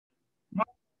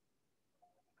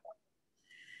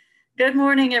Good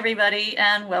morning, everybody,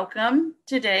 and welcome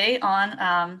today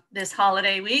on this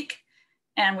holiday week.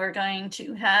 And we're going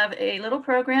to have a little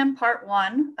program, part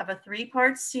one of a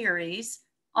three-part series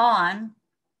on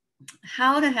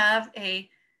how to have a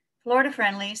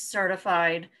Florida-friendly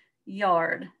certified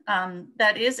yard.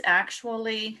 That is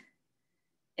actually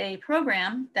a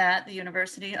program that the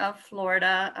University of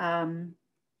Florida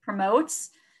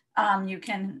promotes.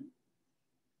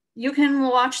 You can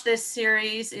watch this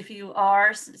series if you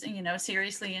are,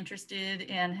 seriously interested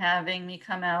in having me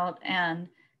come out and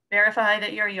verify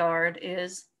that your yard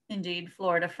is indeed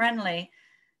Florida friendly.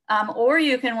 Or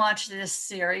you can watch this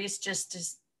series just to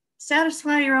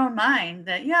satisfy your own mind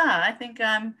that, yeah, I think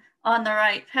I'm on the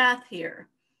right path here.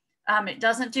 It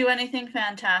doesn't do anything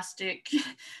fantastic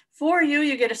for you.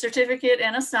 You get a certificate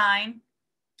and a sign,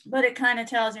 but it kind of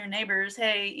tells your neighbors,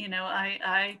 hey,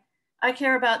 I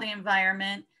care about the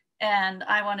environment and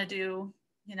I want to do,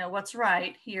 what's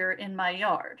right here in my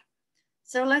yard.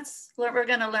 So we're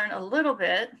going to learn a little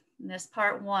bit in this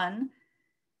part one.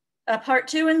 Part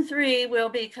 2 and 3 will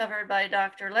be covered by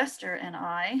Dr. Lester and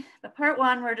I, but part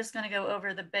 1, we're just going to go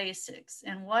over the basics.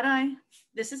 And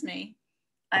this is me.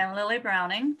 I am Lilly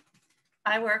Browning.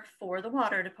 I work for the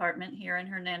water department here in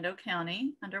Hernando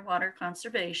County under water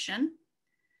conservation.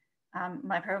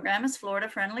 My program is Florida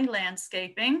Friendly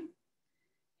Landscaping.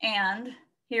 And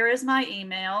here is my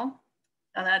email.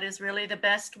 That is really the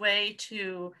best way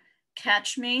to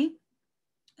catch me.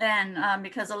 And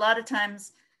because a lot of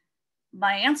times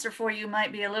my answer for you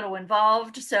might be a little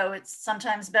involved. So it's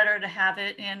sometimes better to have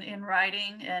it in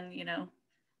writing and,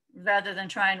 rather than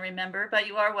try and remember, but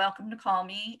you are welcome to call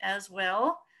me as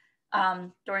well.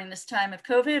 During this time of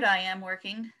COVID, I am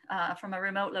working from a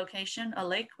remote location, a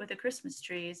lake with a Christmas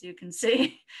tree, as you can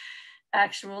see.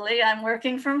 Actually, I'm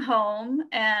working from home,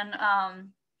 and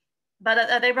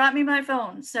but they brought me my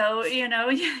phone. So, you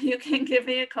can give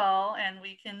me a call and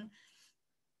we can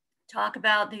talk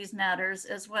about these matters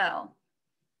as well.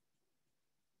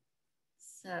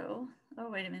 So, oh,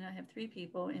 wait a minute, I have 3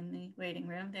 people in the waiting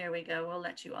room. There we go, we'll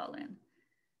let you all in.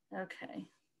 Okay.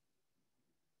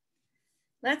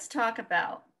 Let's talk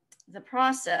about the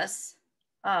process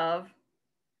of,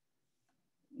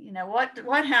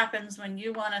 what happens when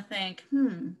you want to think,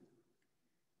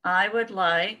 I would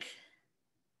like,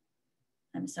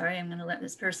 I'm sorry, I'm going to let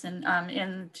this person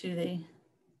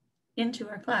into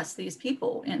our class, these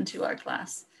people into our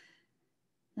class.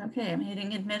 Okay, I'm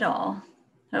hitting admit all.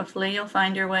 Hopefully you'll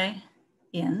find your way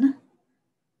in.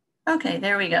 Okay,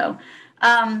 there we go.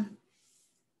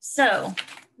 So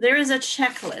there is a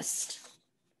checklist.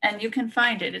 And you can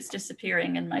find it, it's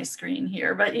disappearing in my screen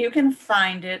here, but you can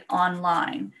find it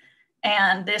online.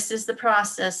 And this is the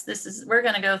process. We're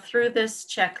gonna go through this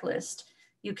checklist.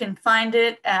 You can find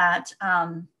it at,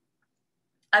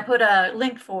 I put a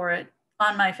link for it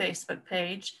on my Facebook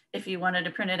page if you wanted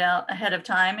to print it out ahead of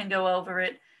time and go over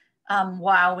it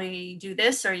while we do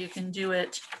this, or you can do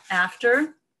it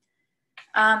after.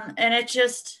 And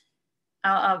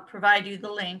I'll provide you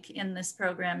the link in this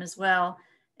program as well.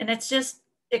 And it's just,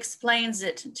 explains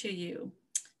it to you.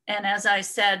 And as I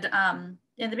said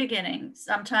in the beginning,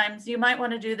 sometimes you might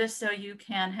want to do this so you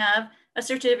can have a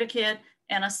certificate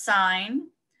and a sign,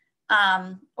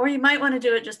 or you might want to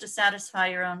do it just to satisfy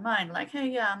your own mind, like, hey,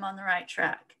 yeah, I'm on the right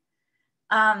track.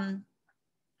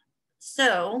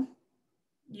 So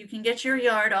you can get your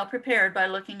yard all prepared by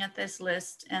looking at this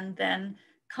list and then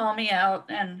call me out,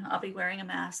 and I'll be wearing a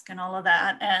mask and all of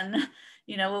that. And,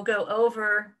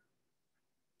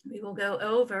 we will go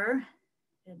over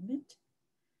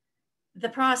the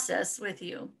process with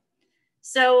you.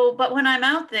 So, but when I'm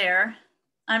out there,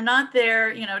 I'm not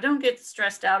there, don't get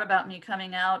stressed out about me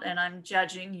coming out and I'm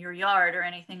judging your yard or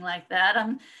anything like that.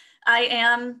 I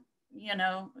am,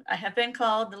 I have been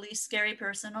called the least scary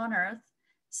person on earth.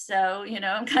 So,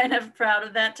 I'm kind of proud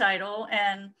of that title.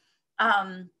 And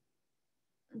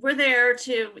we're there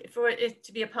for it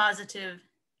to be a positive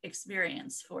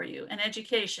experience for you and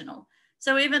educational.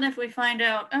 So even if we find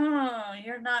out, oh,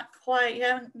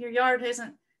 your yard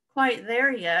isn't quite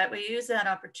there yet, we use that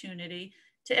opportunity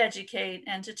to educate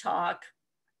and to talk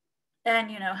and,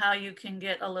 how you can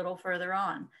get a little further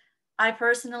on. I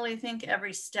personally think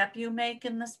every step you make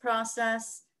in this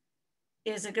process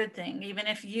is a good thing. Even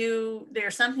if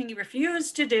there's something you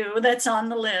refuse to do that's on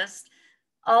the list,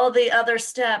 all the other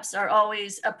steps are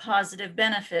always a positive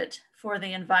benefit for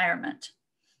the environment.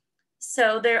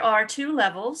 So there are 2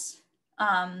 levels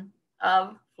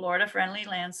of Florida friendly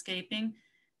landscaping.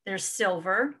 There's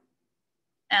silver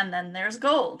and then there's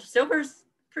gold. Silver's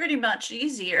pretty much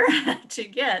easier to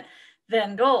get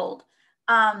than gold.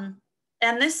 And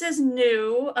this is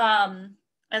new.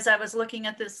 as I was looking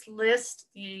at this list,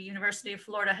 the University of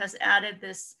Florida has added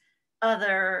this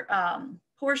other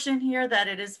portion here that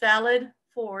it is valid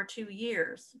for 2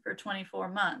 years, for 24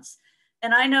 months.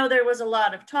 And I know there was a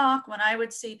lot of talk when I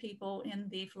would see people in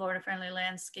the Florida Friendly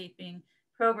Landscaping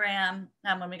program,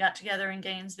 when we got together in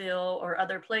Gainesville or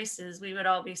other places, we would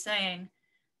all be saying,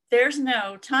 there's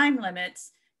no time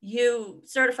limits. You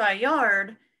certify a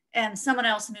yard and someone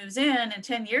else moves in and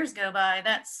 10 years go by,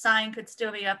 that sign could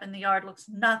still be up and the yard looks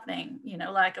nothing, you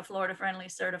know, like a Florida Friendly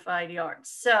certified yard.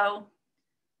 So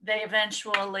they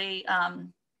eventually,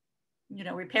 you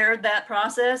know, repaired that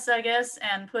process, I guess,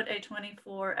 and put a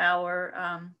 24-hour,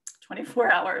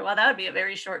 well, that would be a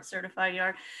very short certified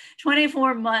yard,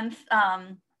 24-month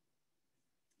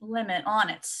limit on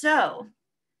it. So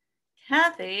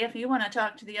Kathy, if you want to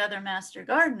talk to the other master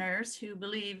gardeners who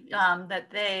believe that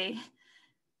they,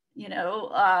 you know,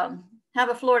 have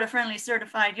a Florida Friendly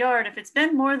certified yard, if it's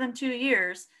been more than 2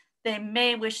 years, they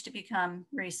may wish to become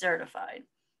recertified,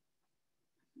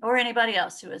 or anybody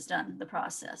else who has done the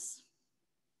process.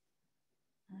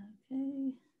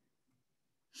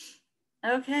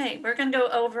 Okay, we're going to go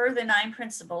over the 9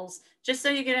 principles just so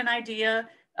you get an idea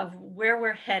of where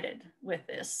we're headed with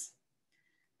this.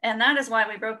 And that is why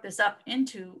we broke this up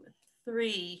into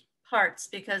 3 parts,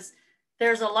 because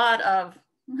there's a lot of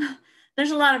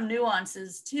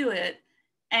nuances to it.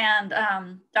 And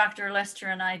Dr. Lester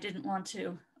and I didn't want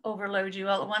to overload you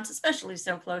all at once, especially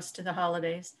so close to the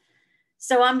holidays.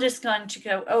 So I'm just going to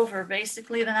go over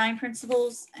basically the 9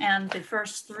 principles and the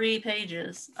first 3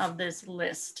 pages of this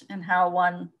list and how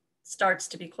one starts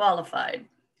to be qualified.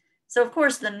 So of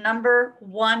course, the number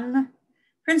 1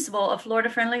 principle of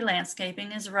Florida Friendly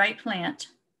Landscaping is right plant,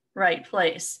 right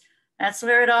place. That's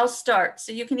where it all starts.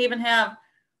 So you can even have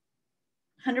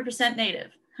 100%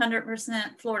 native,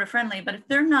 100% Florida Friendly, but if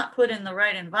they're not put in the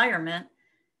right environment,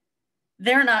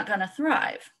 they're not going to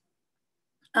thrive.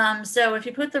 So if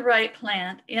you put the right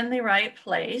plant in the right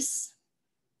place,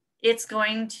 it's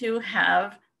going to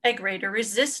have a greater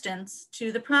resistance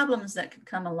to the problems that could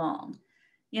come along.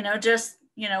 You know, just,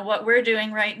 you know, what we're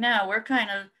doing right now, we're kind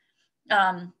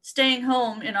of staying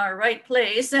home in our right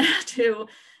place to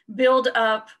build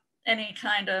up any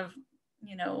kind of,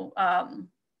 you know,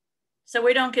 so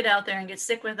we don't get out there and get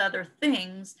sick with other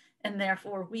things and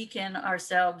therefore weaken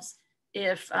ourselves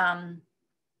if,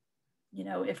 you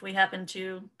know, if we happen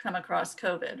to come across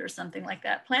COVID or something like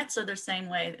that. Plants are the same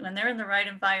way. When they're in the right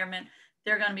environment,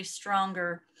 they're going to be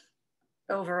stronger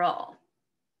overall.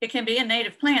 It can be a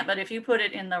native plant, but if you put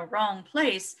it in the wrong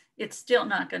place, it's still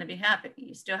not going to be happy.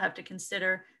 You still have to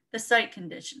consider the site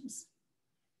conditions.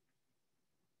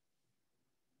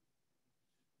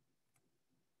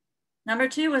 Number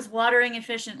 2 is watering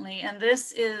efficiently, and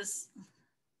this is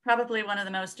probably one of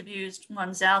the most abused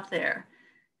ones out there.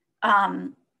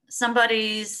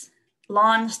 Somebody's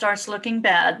lawn starts looking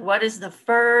bad. What is the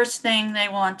first thing they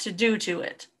want to do to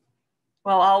it?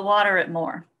 Well, I'll water it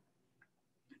more.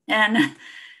 And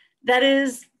that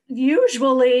is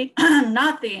usually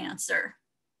not the answer.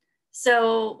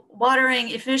 So watering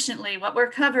efficiently, what we're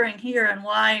covering here and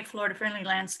why Florida Friendly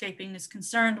Landscaping is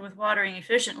concerned with watering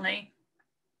efficiently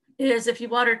is if you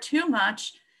water too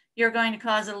much, you're going to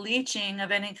cause a leaching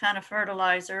of any kind of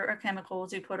fertilizer or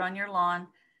chemicals you put on your lawn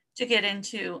to get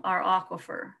into our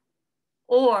aquifer,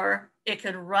 or it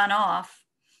could run off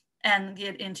and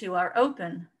get into our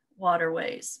open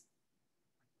waterways.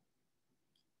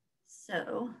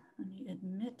 So let me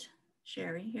admit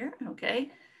Sherry here,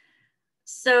 okay.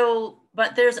 So,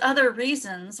 but there's other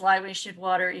reasons why we should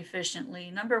water efficiently.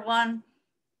 Number 1,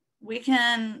 we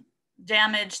can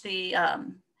damage the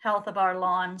health of our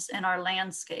lawns and our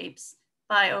landscapes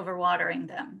by overwatering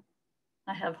them.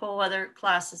 I have whole other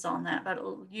classes on that, but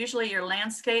usually your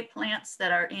landscape plants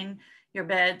that are in your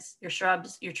beds, your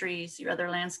shrubs, your trees, your other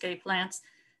landscape plants,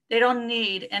 they don't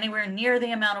need anywhere near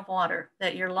the amount of water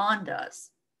that your lawn does.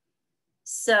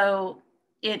 So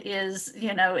it is,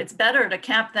 you know, it's better to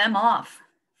cap them off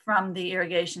from the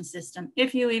irrigation system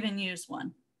if you even use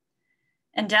one.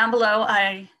 And down below,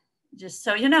 I just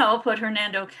so you know, put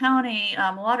Hernando County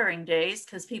watering days,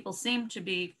 because people seem to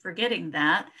be forgetting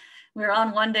that. We're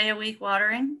on 1 day a week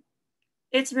watering.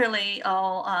 It's really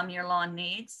all your lawn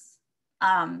needs.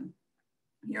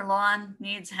 Your lawn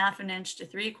needs 1/2 inch to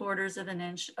 3/4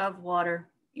 inch of water.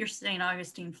 Your St.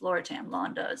 Augustine Floritam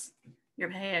lawn does. Your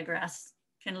Bahia grass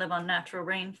can live on natural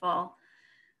rainfall.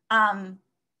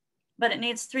 But it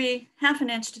needs 1/2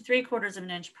 inch to 3/4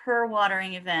 inch per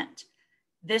watering event.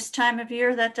 This time of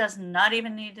year, that does not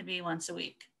even need to be once a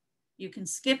week. You can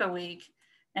skip a week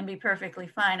and be perfectly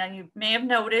fine. And you may have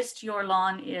noticed your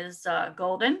lawn is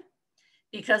golden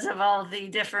because of all the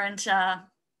different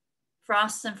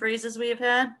frosts and freezes we have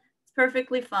had, it's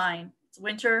perfectly fine. It's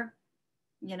winter,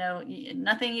 you know,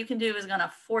 nothing you can do is going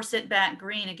to force it back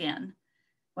green again.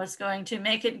 What's going to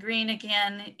make it green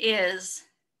again is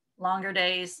longer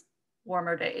days,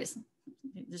 warmer days,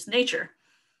 just nature.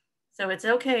 So it's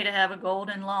okay to have a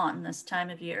golden lawn this time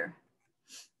of year.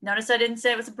 Notice I didn't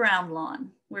say it was a brown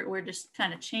lawn. We're just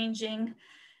kind of changing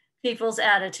people's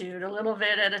attitude a little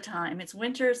bit at a time. It's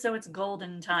winter, so it's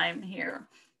golden time here.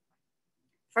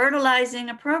 Fertilizing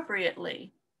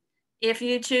appropriately. If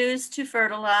you choose to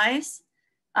fertilize,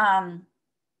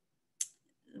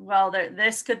 well,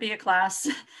 this could be a class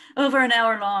over an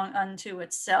hour long unto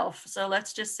itself. So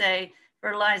let's just say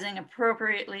fertilizing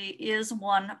appropriately is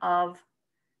one of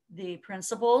the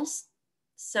principles,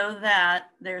 so that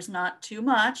there's not too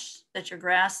much that your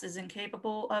grass is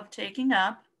incapable of taking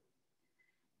up,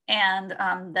 and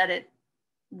that it,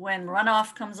 when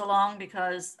runoff comes along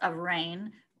because of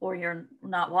rain or you're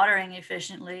not watering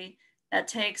efficiently, that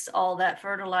takes all that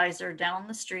fertilizer down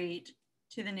the street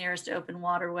to the nearest open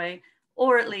waterway,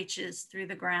 or it leaches through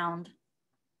the ground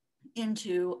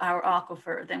into our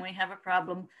aquifer. Then we have a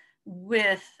problem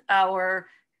with our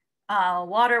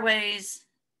waterways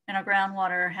and our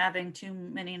groundwater having too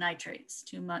many nitrates,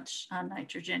 too much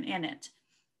nitrogen in it.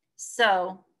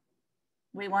 So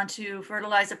we want to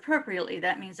fertilize appropriately.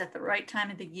 That means at the right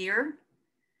time of the year,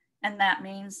 and that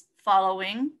means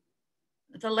following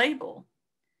the label.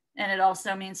 And it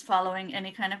also means following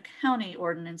any kind of county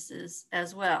ordinances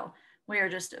as well. We are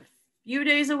just a few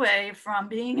days away from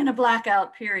being in a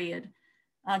blackout period.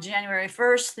 January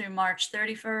 1st through March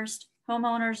 31st,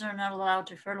 homeowners are not allowed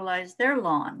to fertilize their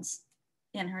lawns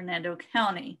in Hernando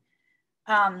County.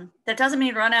 That doesn't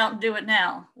mean run out and do it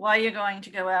now. Why are you going to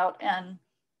go out and,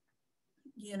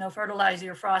 you know, fertilize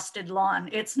your frosted lawn?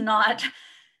 It's not,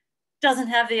 doesn't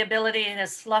have the ability, it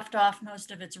has sloughed off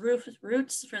most of its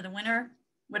roots for the winter,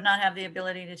 would not have the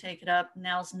ability to take it up.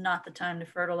 Now's not the time to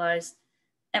fertilize,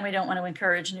 and we don't want to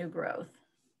encourage new growth.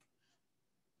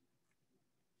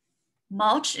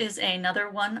 Mulch is another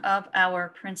one of our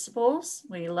principles.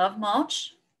 We love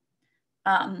mulch.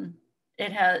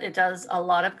 It does a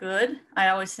lot of good. I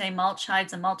always say mulch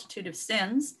hides a multitude of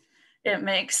sins. It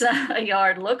makes a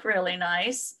yard look really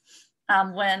nice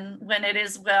when it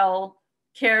is well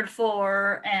cared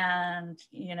for, and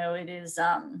you know, it is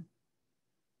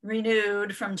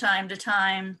renewed from time to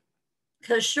time.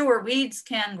 Because sure, weeds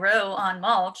can grow on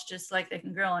mulch just like they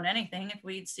can grow on anything. If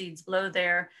weed seeds blow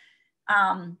there,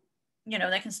 you know,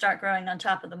 they can start growing on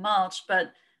top of the mulch.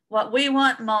 But what we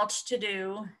want mulch to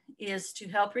do is to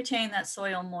help retain that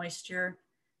soil moisture,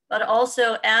 but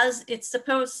also as it's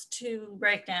supposed to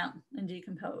break down and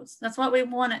decompose. That's what we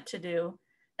want it to do.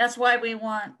 That's why we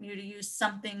want you to use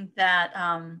something that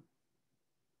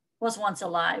was once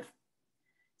alive.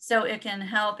 So it can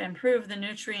help improve the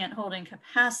nutrient holding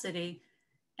capacity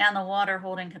and the water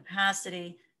holding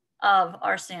capacity of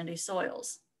our sandy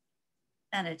soils.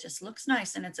 And it just looks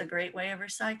nice, and it's a great way of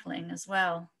recycling as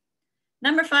well.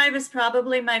 Number 5 is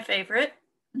probably my favorite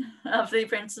of the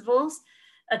principles: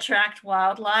 attract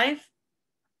wildlife.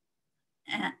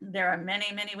 And there are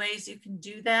many, many ways you can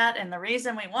do that. And the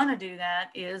reason we want to do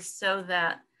that is so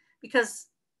that, because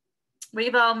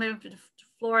we've all moved to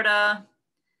Florida,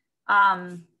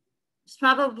 there's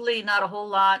probably not a whole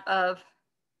lot of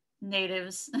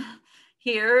natives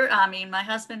here. I mean, my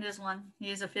husband is one.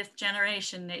 He's a 5th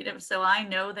generation native, so I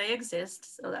know they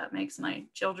exist. So that makes my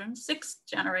children 6th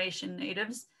generation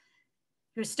natives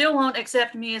who still won't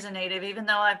accept me as a native, even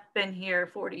though I've been here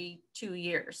 42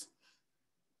 years.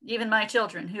 Even my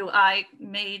children, who I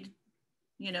made,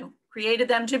 you know, created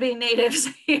them to be natives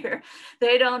here,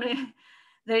 they don't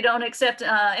accept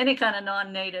any kind of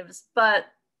non-natives. But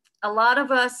a lot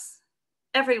of us,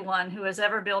 everyone who has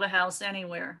ever built a house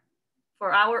anywhere,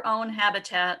 for our own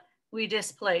habitat, we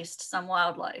displaced some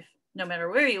wildlife. No matter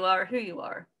where you are, who you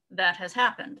are, that has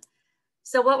happened.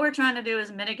 So what we're trying to do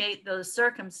is mitigate those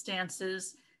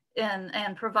circumstances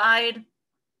and provide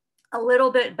a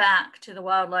little bit back to the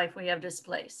wildlife we have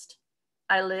displaced.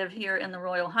 I live here in the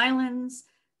Royal Highlands.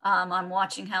 I'm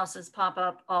watching houses pop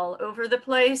up all over the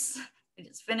place. I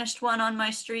just finished one on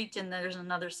my street, and there's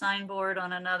another signboard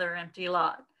on another empty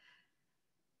lot.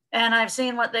 And I've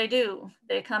seen what they do.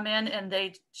 They come in and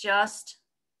they just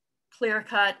clear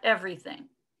cut everything.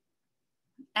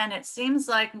 And it seems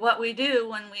like what we do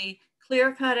when we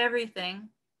clear cut everything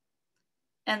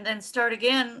and then start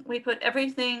again, we put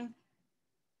everything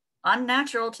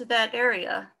unnatural to that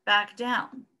area back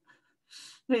down.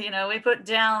 You know, we put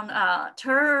down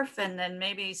turf and then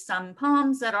maybe some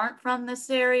palms that aren't from this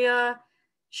area.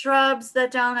 shrubs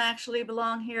that don't actually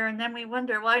belong here. And then we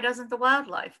wonder, why doesn't the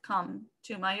wildlife come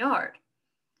to my yard?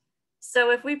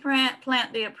 So if we plant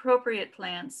the appropriate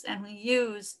plants and we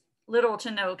use little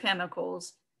to no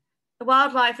chemicals, the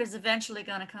wildlife is eventually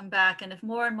going to come back. And if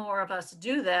more and more of us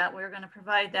do that, we're going to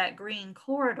provide that green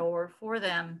corridor for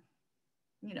them,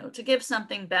 you know, to give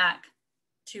something back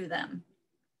to them.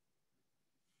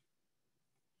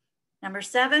 Number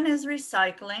 7 is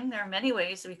recycling. There are many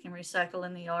ways we can recycle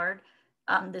in the yard.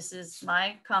 This is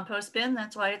my compost bin.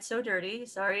 That's why it's so dirty.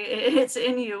 Sorry, it's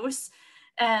in use.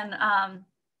 And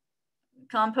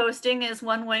composting is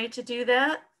one way to do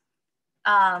that.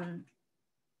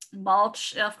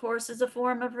 Mulch, of course, is a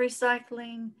form of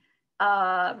recycling.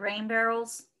 Rain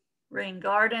barrels, rain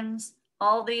gardens,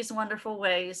 all these wonderful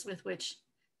ways with which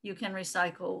you can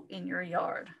recycle in your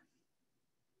yard.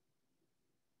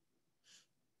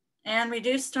 And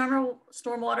reduce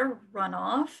stormwater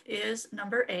runoff is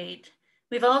number 8.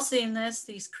 We've all seen this,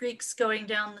 these creeks going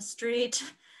down the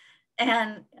street,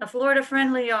 and a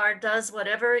Florida-friendly yard does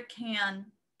whatever it can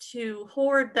to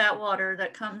hoard that water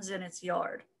that comes in its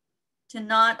yard, to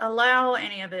not allow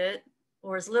any of it,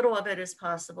 or as little of it as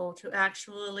possible, to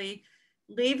actually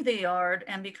leave the yard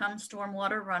and become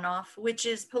stormwater runoff, which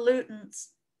is pollutants'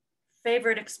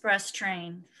 favorite express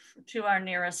train to our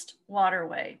nearest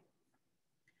waterway.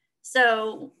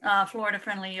 So Florida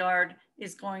Friendly Yard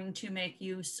is going to make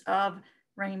use of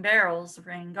rain barrels,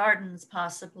 rain gardens,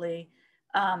 possibly,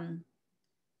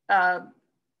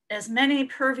 as many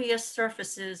pervious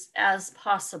surfaces as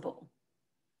possible,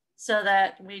 so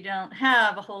that we don't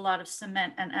have a whole lot of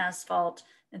cement and asphalt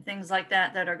and things like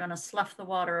that that are going to slough the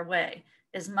water away,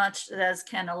 as much as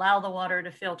can allow the water to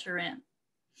filter in.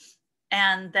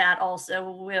 And that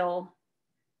also will,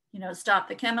 you know, stop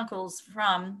the chemicals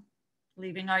from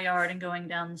leaving our yard and going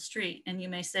down the street. And you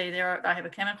may say, I have a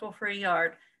chemical-free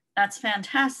yard. That's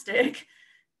fantastic.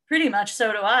 Pretty much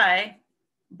so do I.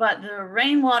 But the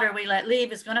rainwater we let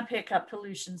leave is going to pick up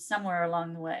pollution somewhere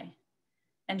along the way.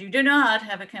 And you do not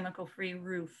have a chemical-free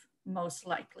roof, most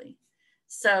likely.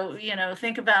 So, you know,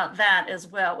 think about that as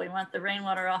well. We want the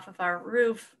rainwater off of our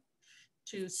roof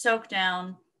to soak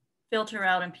down, filter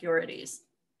out impurities,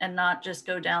 and not just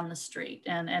go down the street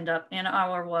and end up in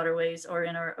our waterways or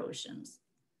in our oceans.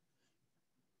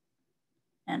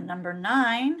 And number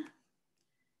 9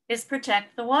 is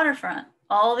protect the waterfront.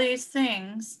 All these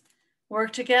things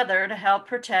work together to help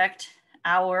protect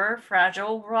our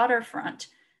fragile waterfront.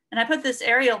 And I put this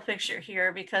aerial picture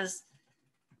here because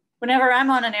whenever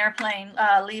I'm on an airplane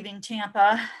leaving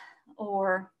Tampa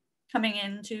or coming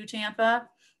into Tampa,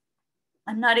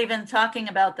 I'm not even talking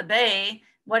about the bay.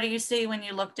 What do you see when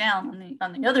you look down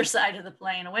on the other side of the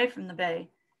plane away from the bay?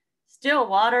 Still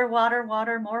water, water,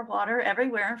 water, more water.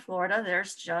 Everywhere in Florida,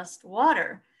 there's just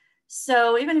water.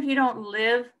 So even if you don't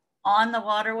live on the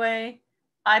waterway,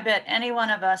 I bet any one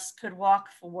of us could walk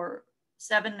for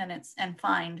 7 minutes and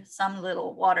find some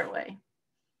little waterway.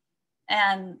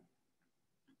 And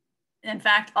in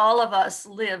fact, all of us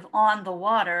live on the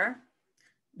water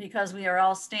because we are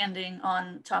all standing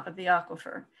on top of the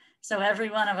aquifer. So every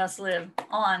one of us live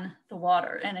on the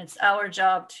water, and it's our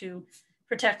job to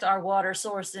protect our water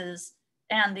sources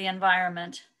and the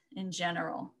environment in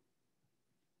general.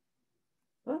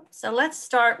 So let's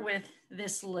start with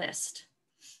this list.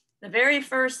 The very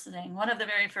first thing, one of the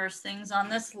very first things on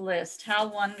this list, how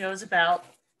one goes about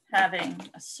having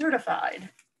a certified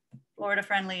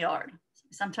Florida-friendly yard.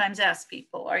 I sometimes ask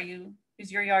people,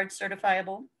 is your yard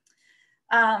certifiable?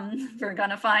 We're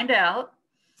gonna find out.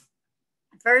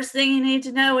 First thing you need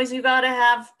to know is you gotta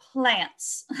have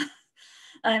plants.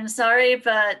 I'm sorry,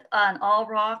 but an all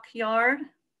rock yard,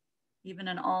 even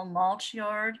an all mulch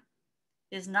yard,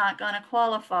 is not gonna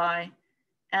qualify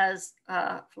as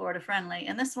Florida friendly.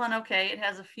 And this one, okay, it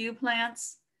has a few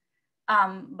plants,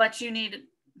 but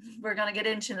we're gonna get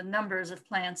into the numbers of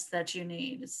plants that you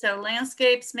need. So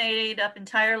landscapes made up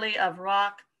entirely of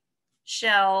rock,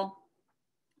 shell,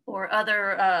 or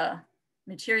other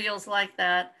materials like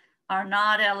that are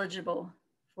not eligible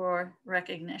for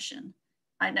recognition.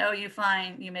 I know you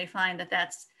may find that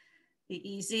that's the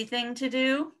easy thing to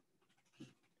do,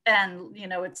 and you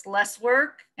know it's less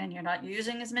work and you're not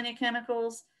using as many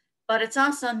chemicals, but it's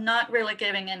also not really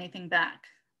giving anything back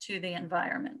to the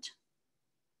environment.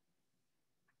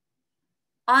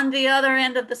 On the other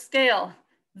end of the scale,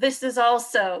 this is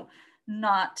also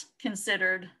not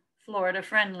considered Florida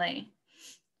friendly.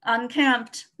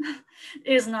 Unkempt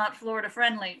is not Florida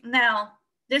friendly. Now,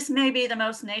 this may be the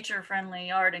most nature friendly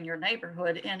yard in your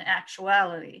neighborhood in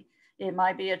actuality. It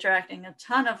might be attracting a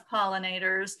ton of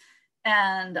pollinators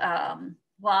and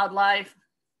wildlife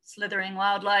slithering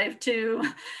wildlife to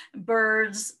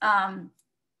birds.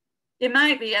 It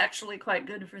might be actually quite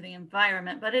good for the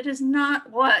environment, but it is not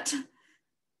what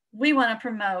we want to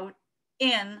promote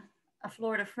in a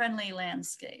Florida-friendly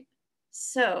landscape.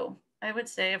 So I would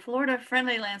say a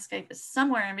Florida-friendly landscape is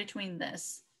somewhere in between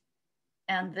this,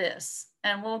 and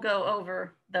we'll go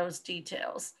over those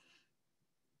details.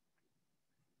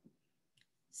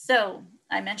 So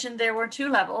I mentioned there were 2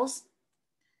 levels.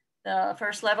 The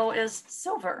first level is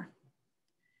silver.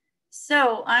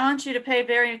 So I want you to pay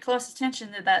very close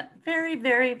attention to that very,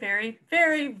 very, very,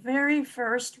 very, very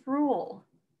first rule.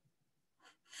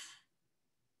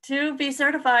 To be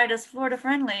certified as Florida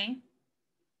friendly,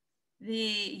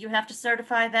 you have to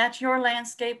certify that your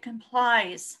landscape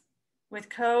complies with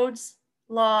codes,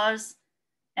 laws,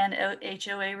 and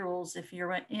HOA rules if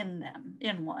you're in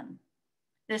one.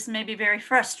 This may be very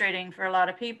frustrating for a lot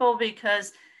of people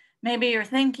because maybe you're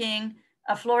thinking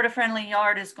a Florida friendly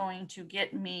yard is going to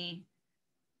get me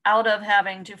out of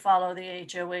having to follow the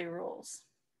HOA rules.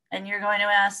 And you're going to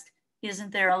ask,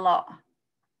 isn't there a law?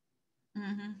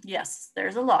 Yes,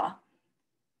 there's a law.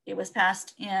 It was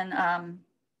passed in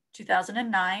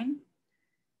 2009.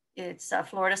 It's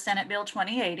Florida Senate Bill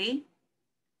 2080.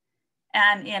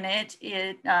 And in it,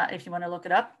 if you want to look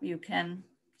it up, you can,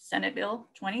 Senate Bill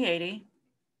 2080.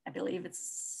 I believe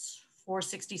it's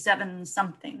 467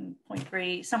 something,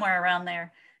 0.3, somewhere around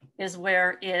there is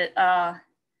where it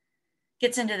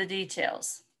gets into the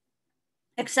details.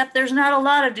 Except there's not a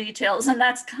lot of details, and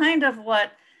that's kind of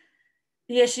what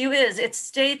the issue is. It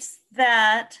states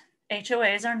that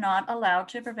HOAs are not allowed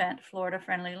to prevent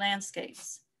Florida-friendly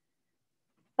landscapes.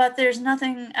 But there's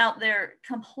nothing out there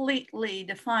completely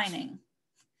defining.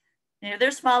 You know,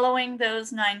 there's following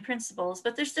those 9 principles,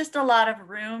 but there's just a lot of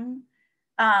room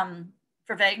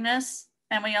for vagueness,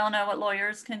 and we all know what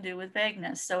lawyers can do with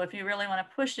vagueness. So if you really want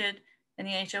to push it, and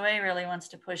the HOA really wants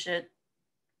to push it,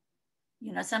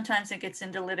 you know, sometimes it gets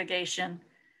into litigation,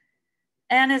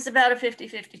 and it's about a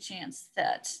 50-50 chance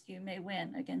that you may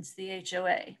win against the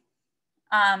HOA.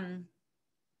 And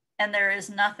there is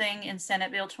nothing in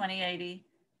Senate Bill 2080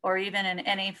 or even in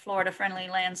any Florida-friendly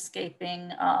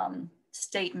landscaping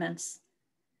statements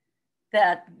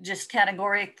that just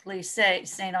categorically say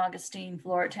St. Augustine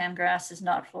Floratam grass is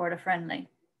not Florida friendly.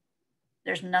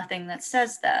 There's nothing that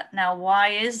says that. Now, why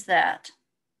is that?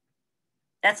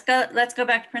 Let's go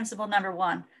back to principle number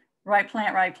 1, right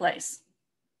plant, right place.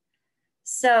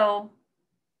 So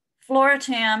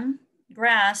Floratam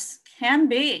grass can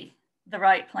be the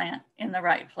right plant in the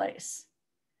right place.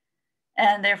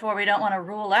 And therefore we don't want to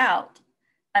rule out.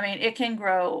 I mean, it can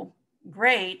grow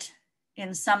great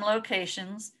in some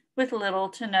locations with little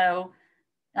to no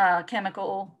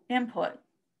chemical input.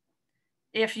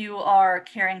 If you are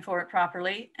caring for it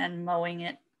properly and mowing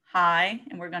it high,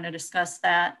 and we're going to discuss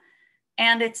that,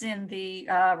 and it's in the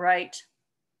right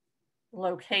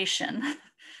location.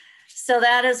 So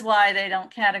that is why they don't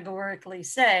categorically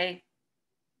say,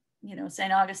 you know,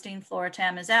 St. Augustine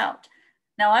Floratam is out.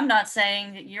 Now, I'm not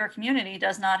saying that your community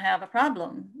does not have a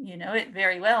problem. You know, it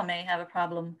very well may have a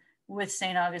problem with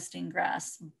St. Augustine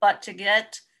grass, but to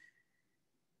get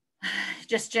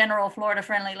just general Florida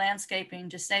friendly landscaping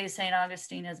to say St.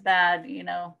 Augustine is bad, you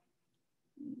know,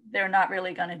 they're not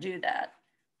really going to do that.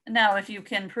 Now, if you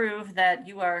can prove that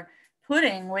you are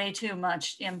putting way too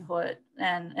much input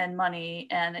and money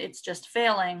and it's just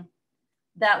failing,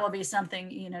 that will be something,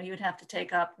 you know, you'd have to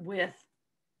take up with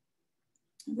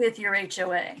your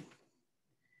HOA.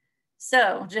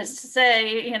 So just to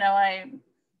say, you know, I'm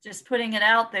just putting it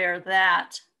out there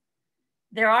that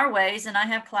there are ways, and I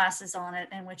have classes on it,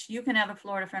 in which you can have a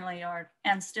Florida friendly yard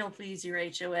and still please your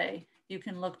HOA. You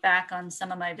can look back on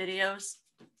some of my videos,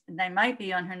 and they might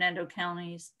be on Hernando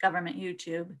County's government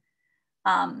YouTube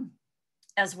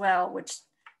as well, which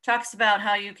talks about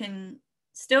how you can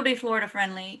still be Florida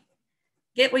friendly,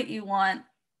 get what you want,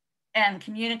 and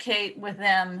communicate with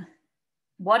them.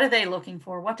 What are they looking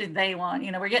for? What do they want?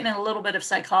 You know, we're getting a little bit of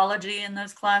psychology in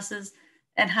those classes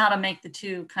and how to make the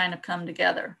two kind of come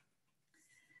together.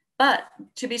 But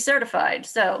to be certified,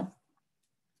 so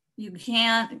you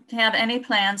can't have any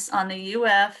plants on the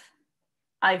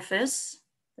IFAS,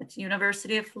 that's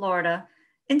University of Florida,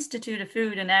 Institute of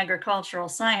Food and Agricultural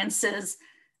Sciences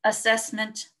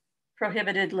assessment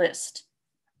prohibited list.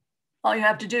 All you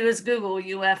have to do is Google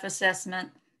IFAS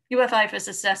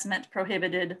assessment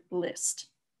prohibited list.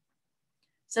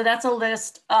 So that's a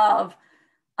list of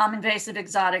invasive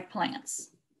exotic plants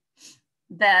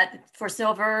that for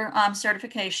silver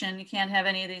certification, you can't have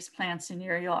any of these plants in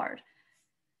your yard.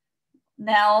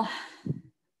 Now,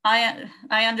 I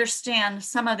understand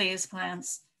some of these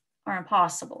plants are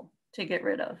impossible to get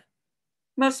rid of.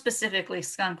 most specifically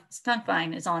skunk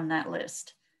vine is on that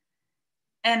list.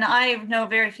 And I know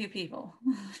very few people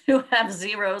who have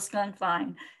 0 skunk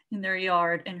vine in their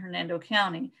yard in Hernando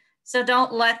County. So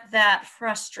don't let that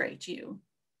frustrate you,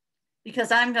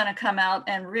 because I'm going to come out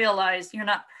and realize you're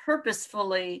not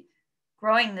purposefully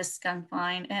growing this skunk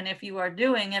vine. And if you are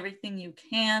doing everything you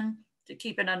can to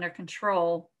keep it under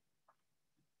control,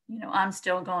 you know, I'm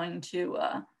still going to,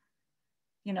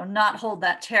 you know, not hold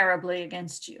that terribly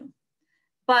against you.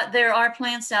 But there are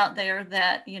plants out there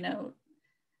that, you know,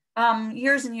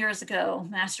 years and years ago,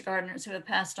 master gardeners who have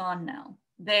passed on now,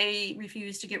 they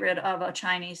refused to get rid of a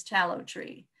Chinese tallow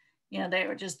tree. You know,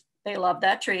 they loved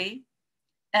that tree,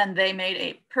 and they made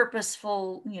a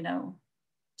purposeful, you know,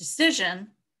 decision.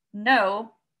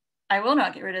 No, I will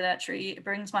not get rid of that tree. It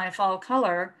brings my fall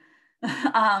color.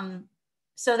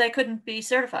 So they couldn't be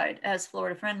certified as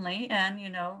Florida friendly. And, you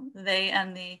know, they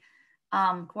and the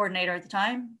coordinator at the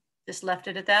time just left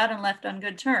it at that and left on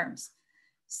good terms.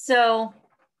 So,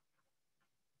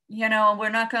 you know, we're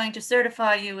not going to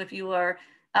certify you if you are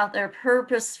out there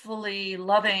purposefully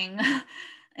loving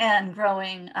and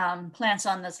growing plants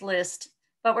on this list,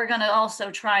 but we're going to also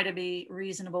try to be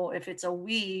reasonable if it's a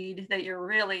weed that you're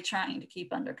really trying to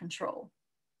keep under control.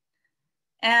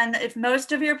 And if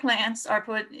most of your plants are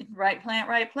put in right plant,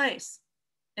 right place,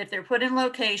 if they're put in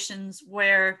locations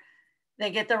where they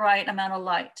get the right amount of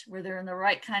light, where they're in the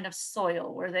right kind of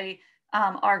soil, where they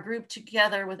are grouped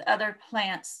together with other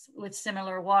plants with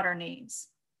similar water needs.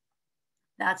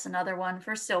 That's another one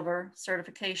for silver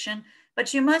certification,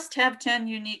 but you must have 10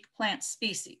 unique plant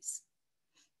species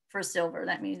for silver.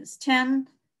 That means 10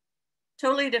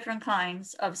 totally different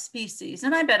kinds of species.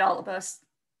 And I bet all of us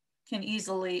can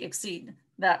easily exceed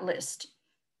that list.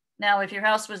 Now, if your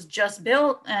house was just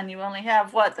built and you only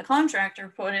have what the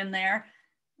contractor put in there,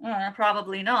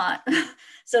 probably not.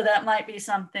 So that might be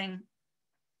something,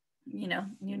 you know,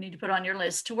 you need to put on your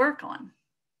list to work on.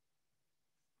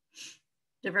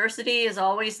 Diversity is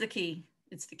always the key.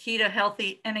 It's the key to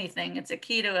healthy anything. It's a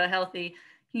key to a healthy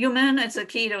human. It's a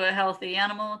key to a healthy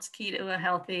animal. It's key to a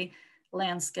healthy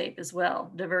landscape as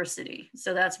well, diversity.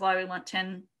 So that's why we want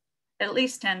at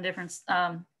least 10 different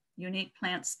unique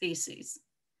plant species.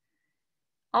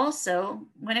 Also,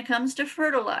 when it comes to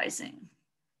fertilizing.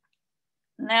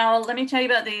 Now, let me tell you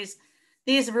about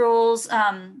these rules,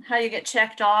 how you get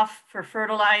checked off for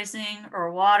fertilizing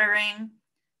or watering,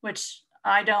 which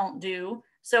I don't do.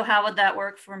 So how would that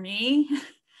work for me?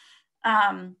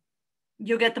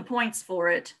 You'll get the points for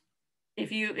it.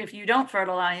 If you don't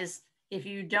fertilize, if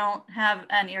you don't have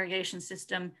an irrigation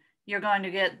system, you're going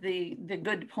to get the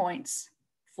good points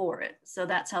for it. So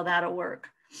that's how that'll work.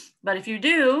 But if you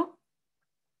do,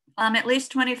 at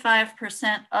least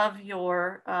 25% of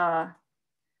your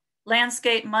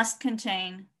landscape must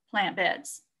contain plant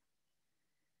beds.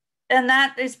 And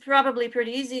that is probably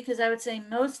pretty easy, because I would say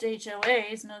most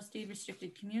HOAs, most deed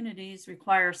restricted communities,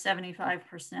 require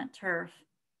 75% turf.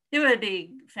 It would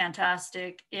be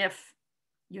fantastic if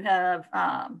you have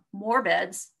more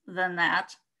beds than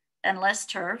that and less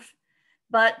turf.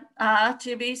 But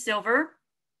to be silver,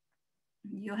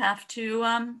 you have to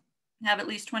have at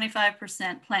least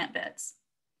 25% plant beds.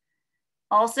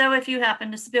 Also, if you happen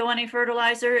to spill any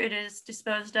fertilizer, it is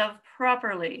disposed of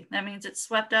properly. That means it's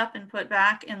swept up and put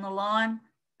back in the lawn,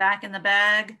 back in the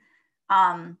bag,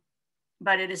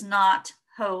 but it is not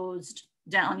hosed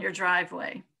down your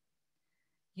driveway.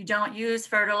 You don't use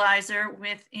fertilizer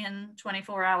within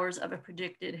 24 hours of a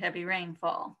predicted heavy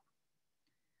rainfall.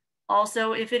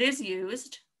 Also, if it is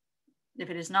used, if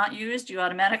it is not used, you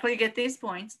automatically get these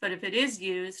points, but if it is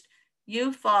used,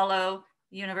 you follow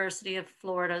the University of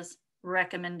Florida's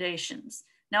recommendations.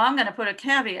 Now, I'm going to put a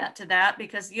caveat to that,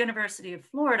 because the University of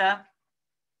Florida,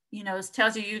 you know,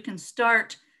 tells you can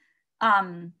start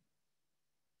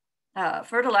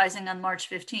fertilizing on March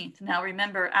 15th. Now,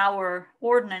 remember, our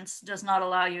ordinance does not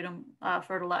allow you to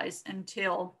fertilize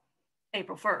until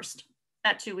April 1st.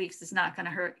 That 2 weeks is not going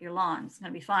to hurt your lawn. It's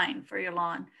going to be fine for your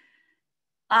lawn.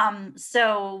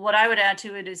 So what I would add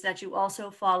to it is that you also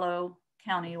follow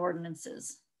county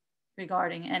ordinances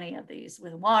regarding any of these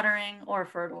with watering or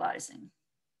fertilizing.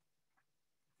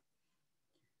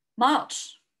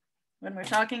 Mulch. When we're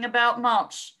talking about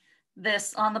mulch,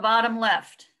 this on the bottom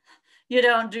left, you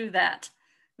don't do that.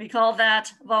 We call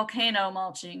that volcano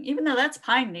mulching, even though that's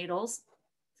pine needles.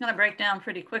 It's going to break down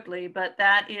pretty quickly, but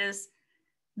that is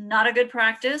not a good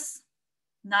practice,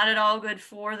 not at all good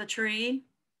for the tree.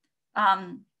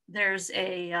 There's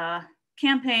a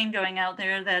campaign going out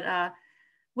there that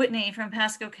Whitney from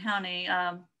Pasco County,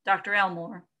 Dr.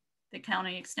 Elmore, the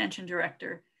county extension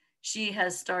director, she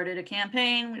has started a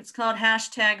campaign. It's called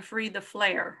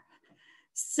 #FreeTheFlare.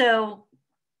 So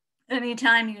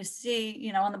anytime you see,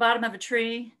 you know, on the bottom of a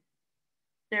tree,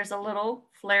 there's a little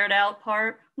flared out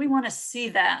part, we want to see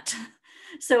that.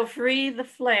 So free the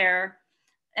flare.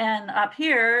 And up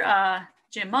here,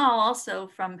 Jim Mall, also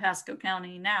from Pasco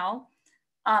County now,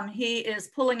 he is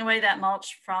pulling away that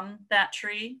mulch from that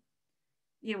tree.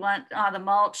 You want the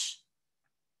mulch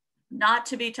not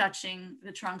to be touching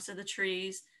the trunks of the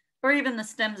trees or even the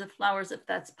stems of flowers if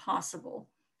that's possible.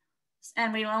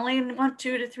 And we only want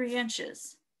 2 to 3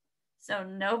 inches. So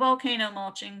no volcano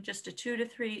mulching, just a 2 to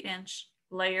 3 inch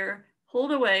layer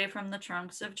pulled away from the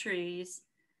trunks of trees.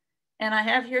 And I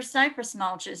have here cypress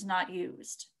mulch is not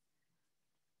used.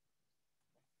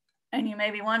 And you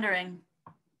may be wondering,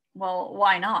 well,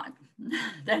 why not?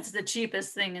 That's the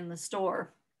cheapest thing in the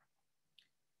store.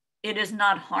 It is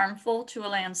not harmful to a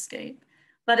landscape,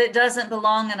 but it doesn't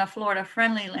belong in a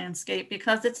Florida-friendly landscape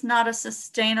because it's not a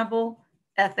sustainable,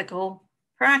 ethical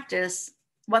practice.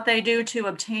 What they do to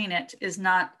obtain it is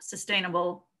not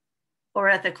sustainable or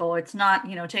ethical. It's not,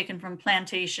 you know, taken from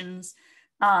plantations.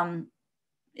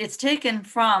 It's taken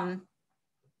from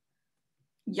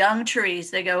young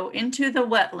trees. They go into the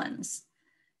wetlands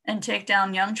and take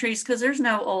down young trees because there's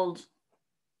no old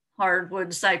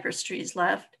hardwood cypress trees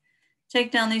left.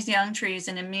 Take down these young trees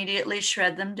and immediately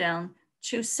shred them down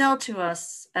to sell to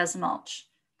us as mulch.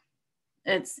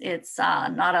 It's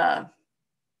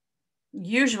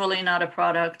usually not a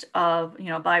product of, you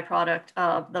know, byproduct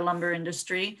of the lumber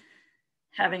industry.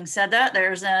 Having said that,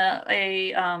 there's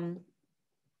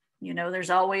you know, there's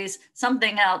always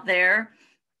something out there.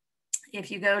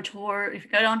 If you go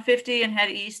down 50 and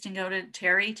head east and go to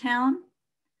Terrytown,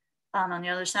 on the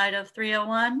other side of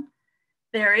 301,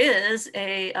 there is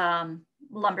a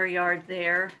lumber yard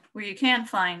there where you can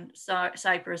find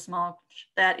cypress mulch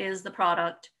that is the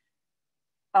product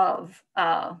of,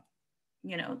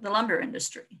 you know, the lumber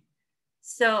industry.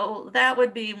 So that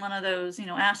would be one of those, you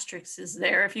know, asterisks is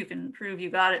there if you can prove you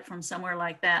got it from somewhere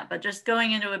like that. But just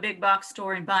going into a big box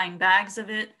store and buying bags of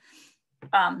it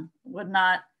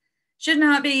should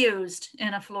not be used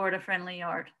in a Florida-friendly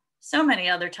yard. So many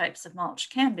other types of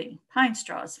mulch can be. Pine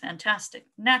straw is fantastic.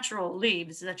 Natural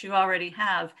leaves that you already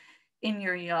have in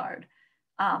your yard.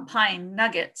 Pine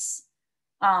nuggets.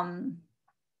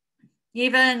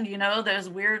 Even, you know, those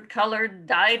weird colored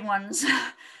dyed ones.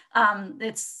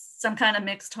 It's some kind of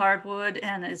mixed hardwood,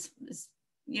 and is,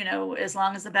 you know, as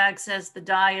long as the bag says the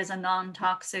dye is a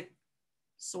non-toxic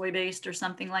soy-based or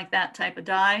something like that type of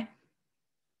dye,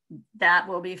 that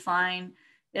will be fine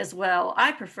as well.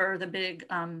 I prefer the big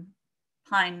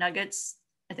pine nuggets.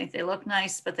 I think they look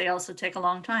nice, but they also take a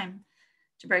long time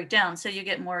to break down, so you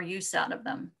get more use out of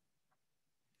them.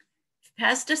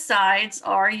 Pesticides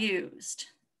are used.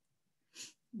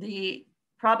 The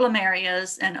problem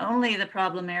areas, and only the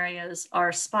problem areas,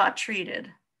 are spot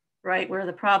treated, right where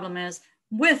the problem is,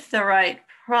 with the right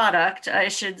product, I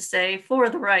should say, for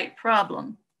the right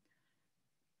problem.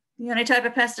 The only type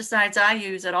of pesticides I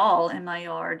use at all in my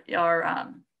yard are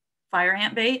fire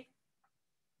ant bait,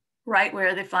 right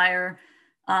where the fire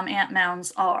ant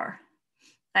mounds are.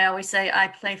 I always say I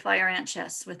play fire ant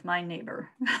chess with my neighbor.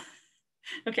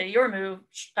 Okay, your move,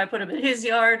 I put him in his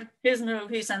yard, his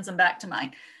move, he sends them back to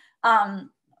mine.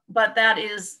 But that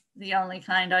is the only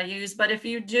kind I use. But if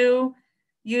you do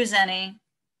use any,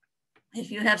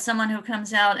 if you have someone who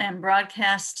comes out and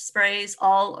broadcast sprays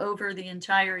all over the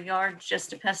entire yard,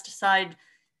 just a pesticide,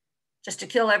 just to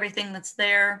kill everything that's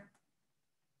there,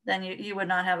 then you would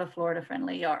not have a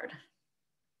Florida-friendly yard.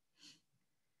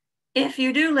 If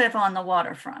you do live on the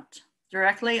waterfront,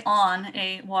 directly on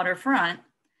a waterfront,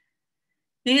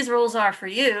 these rules are for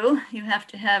you. You have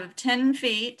to have 10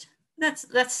 feet.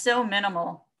 That's so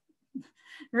minimal.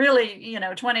 Really, you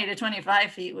know, 20 to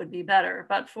 25 feet would be better.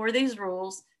 But for these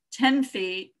rules, 10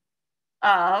 feet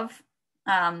of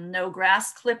no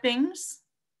grass clippings.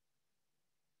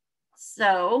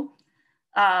 So,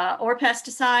 or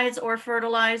pesticides or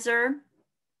fertilizer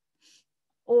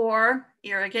or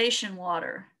irrigation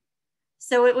water.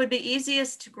 So it would be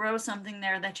easiest to grow something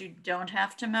there that you don't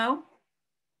have to mow.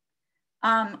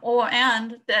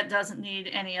 And that doesn't need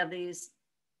any of these,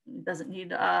 doesn't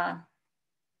need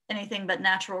anything but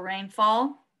natural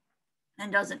rainfall,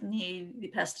 and doesn't need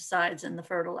the pesticides and the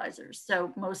fertilizers.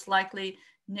 So most likely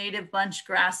native bunch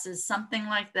grasses, something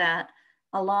like that,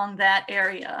 along that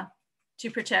area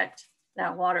to protect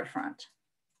that waterfront.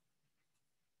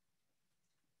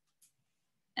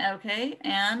 Okay,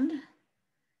 and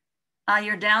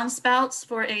your downspouts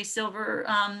for a silver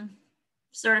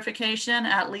certification,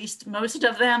 at least most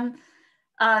of them,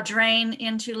 drain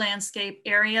into landscape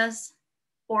areas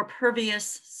or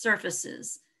pervious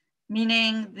surfaces,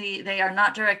 meaning they are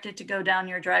not directed to go down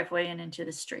your driveway and into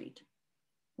the street.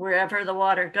 Wherever the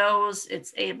water goes,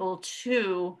 it's able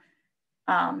to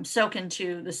soak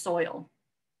into the soil.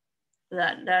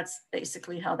 That's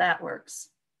basically how that works.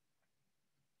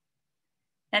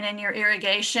 And in your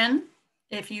irrigation,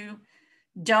 if you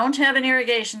don't have an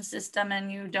irrigation system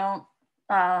and you don't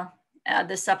add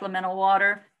the supplemental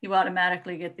water, you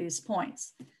automatically get these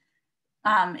points.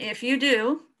 If you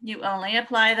do, you only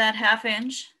apply that 1/2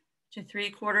 inch to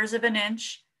 3/4 of an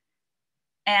inch.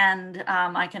 And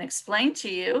I can explain to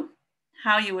you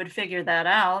how you would figure that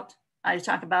out. I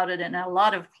talk about it in a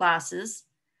lot of classes.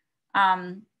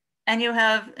 And you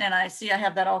have, and I see I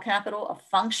have that all capital, a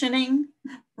functioning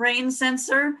rain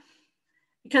sensor,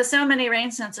 because so many rain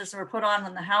sensors were put on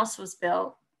when the house was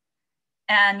built.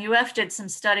 And UF did some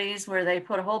studies where they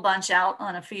put a whole bunch out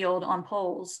on a field on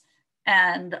poles.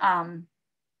 And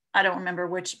I don't remember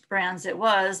which brands it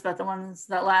was, but the ones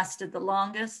that lasted the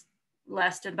longest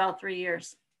lasted about 3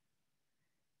 years.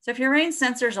 So if your rain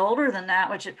sensor is older than that,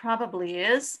 which it probably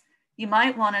is, you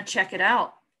might want to check it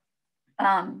out.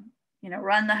 You know,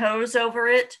 run the hose over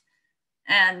it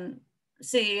and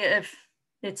see if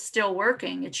it's still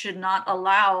working. It should not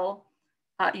allow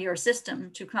your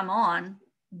system to come on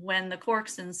when the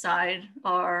corks inside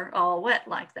are all wet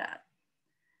like that.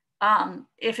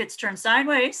 If it's turned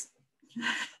sideways,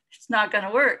 it's not going to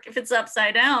work. If it's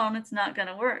upside down, it's not going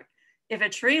to work. If a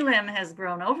tree limb has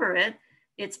grown over it,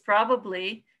 it's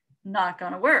probably not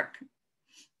going to work.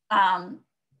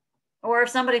 Or if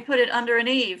somebody put it under an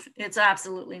eave, it's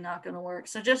absolutely not going to work.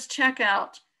 So just check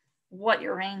out what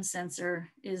your rain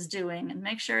sensor is doing and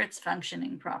make sure it's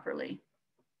functioning properly.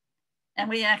 And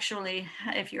we actually,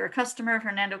 if you're a customer of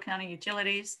Hernando County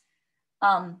Utilities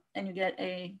and you get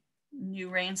a new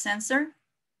rain sensor,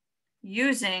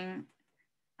 using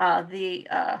the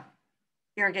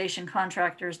irrigation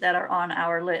contractors that are on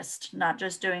our list, not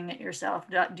just doing it yourself.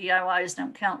 DIYs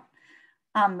don't count.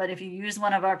 But if you use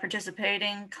one of our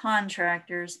participating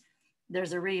contractors,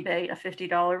 there's a rebate, a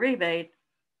 $50 rebate,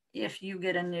 if you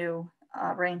get a new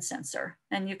rain sensor.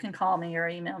 And you can call me or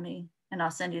email me and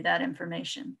I'll send you that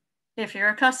information. If you're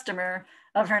a customer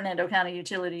of Hernando County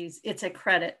Utilities, it's a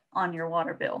credit on your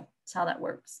water bill. That's how that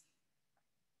works.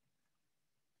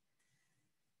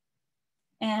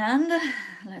 And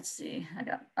let's see,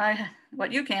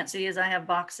 what you can't see is I have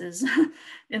boxes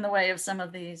in the way of some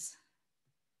of these.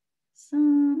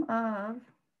 Some of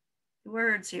the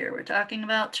words here. We're talking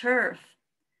about turf.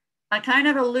 I kind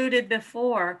of alluded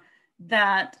before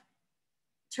that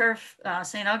turf,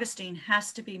 St. Augustine,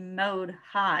 has to be mowed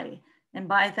high. And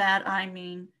by that, I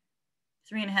mean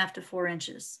 3.5 to 4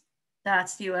 inches.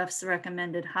 That's UF's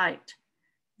recommended height.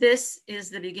 This is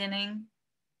the beginning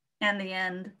and the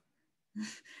end.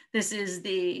 This is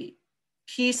the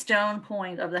keystone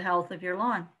point of the health of your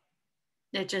lawn.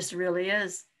 It just really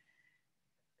is.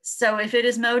 So if it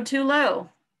is mowed too low,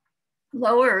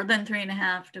 lower than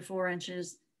 3.5 to 4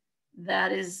 inches,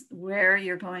 that is where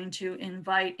you're going to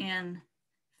invite in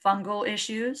fungal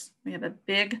issues. We have a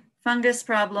big fungus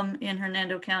problem in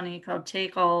Hernando County called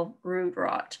take-all root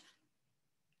rot.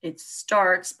 It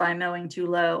starts by mowing too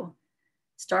low,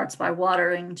 starts by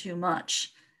watering too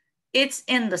much. It's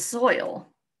in the soil,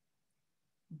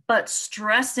 but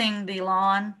stressing the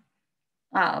lawn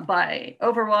by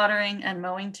overwatering and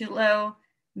mowing too low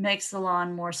makes the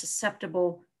lawn more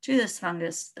susceptible to this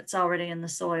fungus that's already in the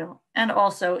soil, and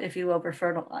also if you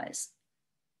over-fertilize.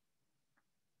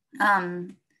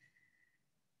 Do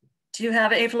you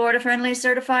have a Florida-friendly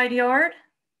certified yard?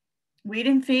 Weed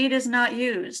and feed is not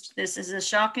used. This is as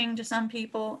shocking to some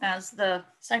people as the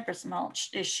cypress mulch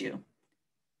issue.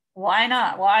 Why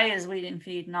not? Why is weed and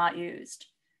feed not used?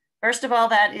 First of all,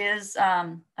 that is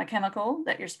a chemical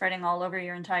that you're spreading all over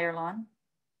your entire lawn,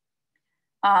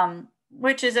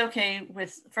 which is okay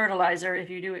with fertilizer if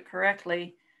you do it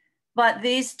correctly. But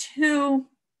these two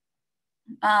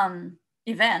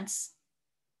events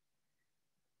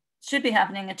should be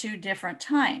happening at 2 different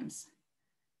times.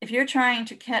 If you're trying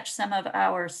to catch some of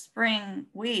our spring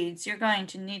weeds, you're going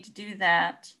to need to do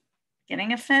that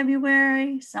beginning of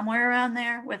February, somewhere around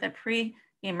there, with a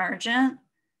pre-emergent.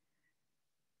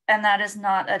 And that is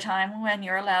not a time when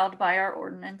you're allowed by our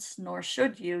ordinance, nor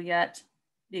should you yet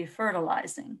be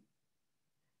fertilizing.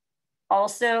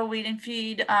 Also, weed and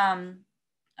feed, I've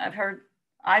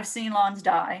seen lawns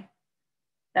die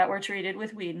that were treated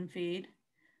with weed and feed.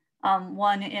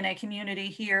 One in a community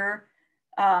here,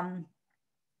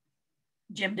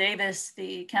 Jim Davis,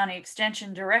 the county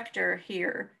extension director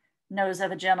here, knows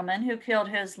of a gentleman who killed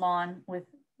his lawn with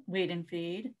weed and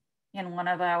feed in one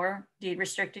of our deed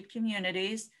restricted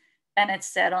communities, and it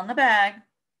said on the bag,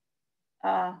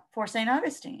 for St.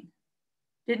 Augustine.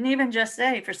 Didn't even just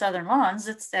say for southern lawns,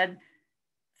 it said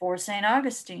for St.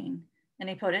 Augustine. And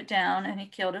he put it down and he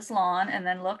killed his lawn and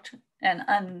then looked, and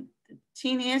on the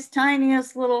teeniest,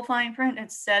 tiniest little fine print,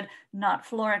 it said not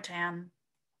Floritam.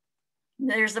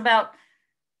 There's about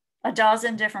a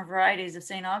dozen different varieties of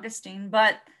St. Augustine,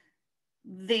 but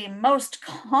the most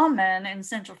common in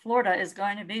Central Florida is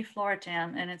going to be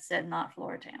Floritam, and it said not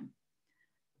Floritam.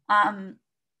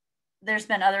 There's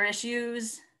been other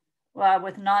issues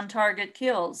with non-target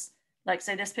kills. Like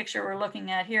say this picture we're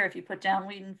looking at here, if you put down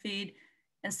weed and feed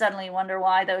and suddenly wonder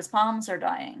why those palms are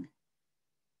dying.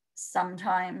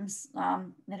 Sometimes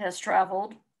it has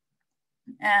traveled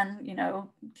and, you know,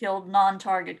 killed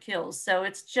non-target kills. So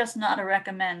it's just not a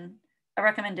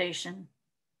recommendation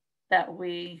that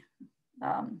we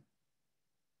are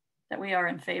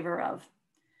in favor of.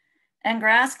 And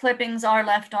grass clippings are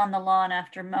left on the lawn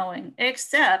after mowing,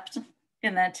 except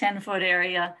in that 10-foot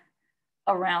area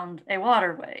around a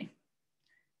waterway.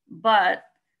 But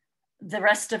the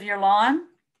rest of your lawn,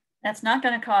 that's not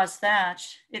going to cause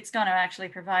thatch. It's going to actually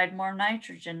provide more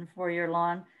nitrogen for your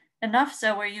lawn, enough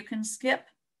so where you can skip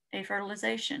a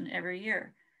fertilization every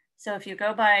year. So if you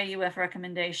go by UF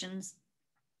recommendations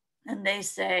and they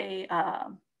say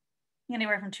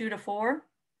anywhere from 2 to 4,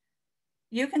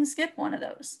 you can skip one of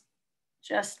those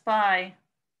just by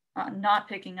not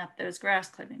picking up those grass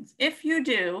clippings. If you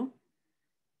do,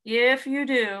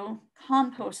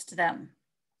 compost them.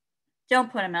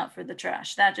 Don't put them out for the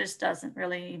trash. That just doesn't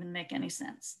really even make any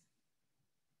sense.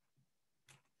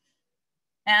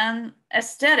 And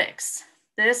aesthetics.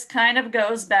 This kind of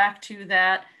goes back to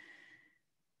that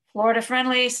Florida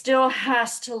friendly still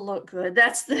has to look good.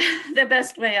 That's the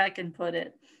best way I can put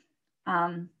it.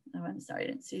 Oh, I'm sorry, I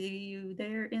didn't see you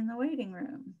there in the waiting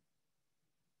room.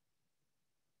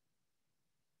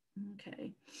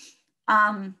 Okay.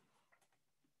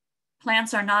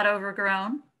 Plants are not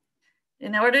overgrown.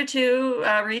 In order to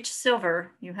reach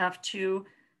silver, you have to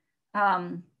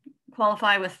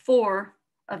qualify with 4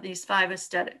 of these 5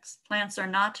 aesthetics. Plants are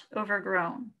not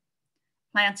overgrown.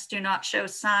 Plants do not show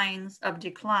signs of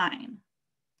decline.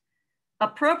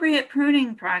 Appropriate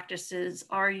pruning practices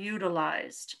are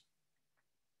utilized.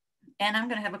 And I'm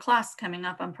going to have a class coming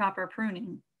up on proper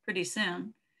pruning pretty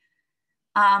soon.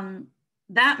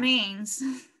 That means,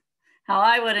 how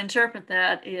I would interpret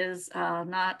that is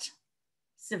not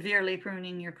severely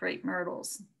pruning your crepe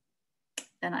myrtles.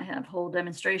 And I have whole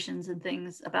demonstrations and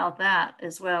things about that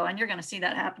as well. And you're going to see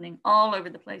that happening all over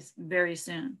the place very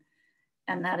soon.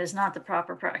 And that is not the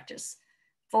proper practice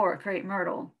for a crepe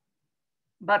myrtle.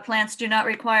 But plants do not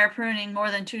require pruning more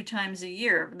than 2 times a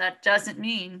year. That doesn't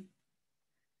mean,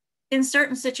 in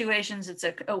certain situations, it's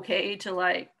okay to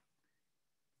like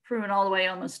prune all the way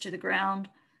almost to the ground.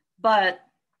 But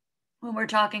when we're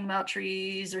talking about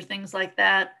trees or things like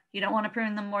that, you don't want to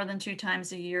prune them more than 2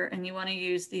 times a year, and you want to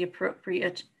use the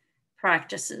appropriate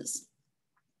practices.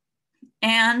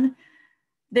 And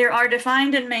there are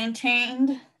defined and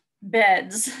maintained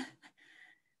beds.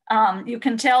 You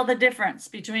can tell the difference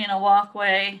between a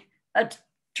walkway, a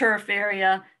turf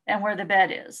area, and where the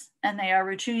bed is. And they are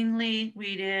routinely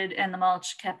weeded and the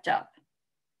mulch kept up.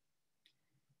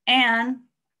 And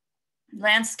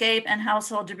landscape and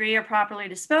household debris are properly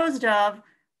disposed of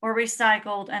or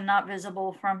recycled and not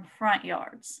visible from front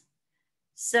yards.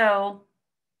 So,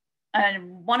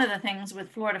 and one of the things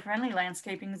with Florida-friendly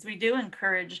landscaping is we do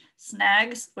encourage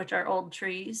snags, which are old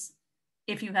trees,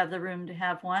 if you have the room to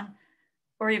have one,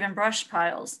 or even brush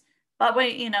piles. But we,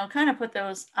 you know, kind of put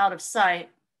those out of sight.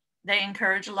 They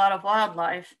encourage a lot of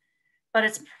wildlife, but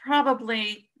it's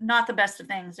probably not the best of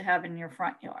things to have in your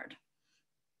front yard.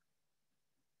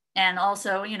 And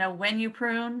also, you know, when you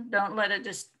prune, don't let it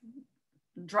just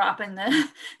drop in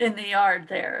the yard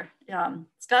there.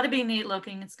 It's got to be neat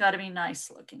looking. It's got to be nice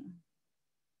looking.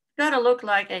 It's got to look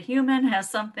like a human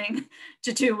has something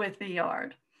to do with the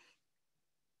yard.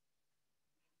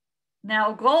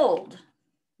 Now, gold.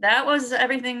 That was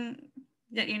everything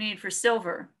that you need for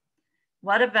silver.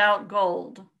 What about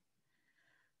gold?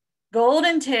 Gold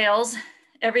entails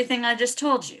everything I just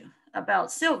told you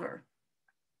about silver,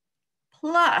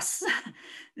 plus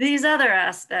these other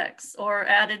aspects or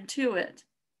added to it.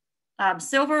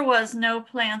 Silver was no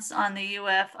plants on the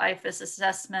UF IFAS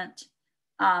assessment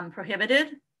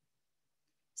prohibited.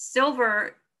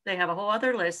 Silver, they have a whole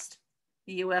other list,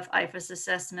 the UF IFAS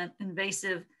assessment,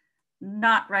 invasive,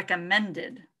 not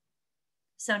recommended.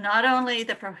 So not only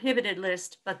the prohibited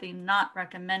list, but the not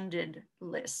recommended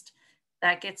list.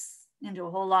 That gets into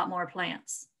a whole lot more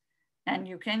plants. And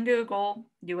you can Google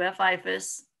UF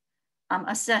IFAS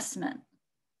assessment.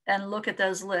 and look at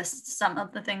those lists. Some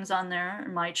of the things on there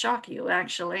might shock you,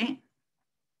 actually.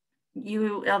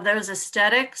 Of those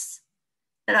aesthetics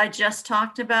that I just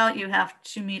talked about, you have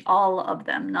to meet all of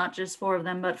them, not just 4 of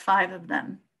them, but 5 of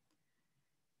them.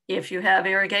 If you have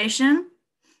irrigation,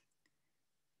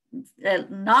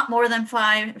 not more than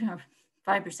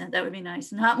 5%, that would be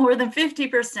nice. Not more than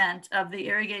 50% of the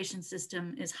irrigation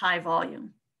system is high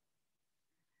volume.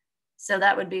 So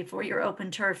that would be for your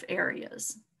open turf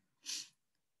areas.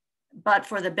 But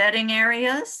for the bedding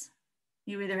areas,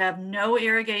 you either have no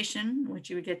irrigation, which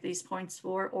you would get these points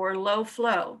for, or low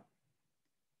flow.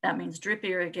 That means drip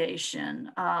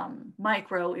irrigation,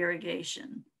 micro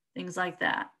irrigation, things like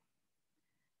that.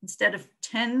 Instead of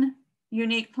 10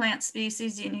 unique plant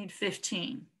species, you need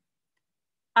 15.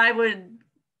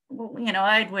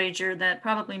 I'd wager that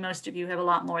probably most of you have a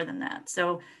lot more than that.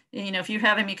 So, if you're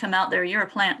having me come out there, you're a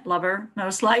plant lover,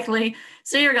 most likely.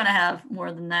 So you're going to have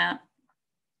more than that.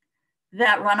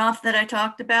 That runoff that I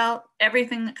talked about,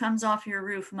 everything that comes off your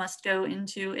roof must go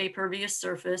into a pervious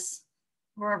surface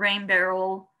or a rain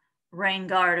barrel, rain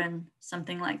garden,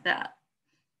 something like that.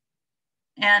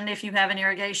 And if you have an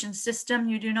irrigation system,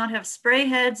 you do not have spray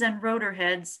heads and rotor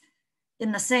heads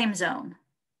in the same zone.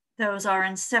 Those are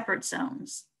in separate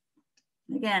zones.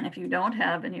 Again, if you don't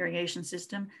have an irrigation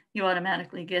system, you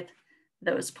automatically get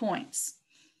those points.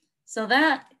 So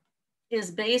that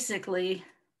is basically,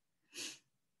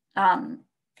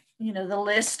 the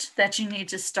list that you need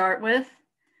to start with.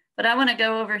 But I want to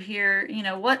go over here,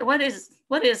 what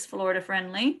is Florida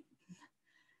Friendly?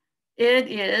 It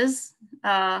is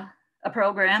a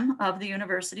program of the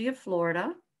University of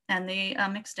Florida and the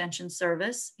Extension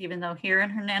Service, even though here in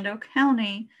Hernando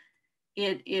County,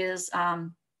 it is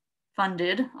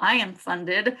funded. I am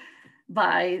funded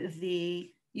by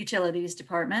the Utilities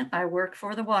Department. I work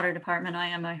for the Water Department. I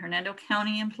am a Hernando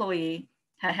County employee.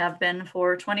 I have been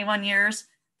for 21 years,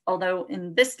 although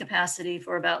in this capacity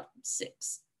for about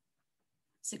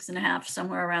 6.5,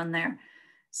 somewhere around there.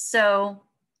 So,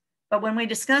 but when we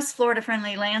discuss Florida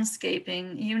Friendly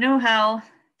landscaping, you know how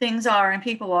things are and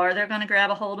people are. They're going to grab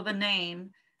a hold of a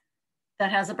name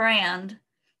that has a brand,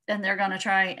 and they're going to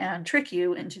try and trick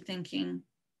you into thinking,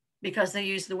 because they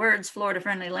use the words Florida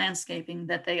Friendly landscaping,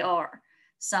 that they are.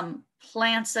 Some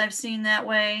plants I've seen that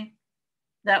way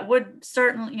that would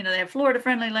certainly, they have Florida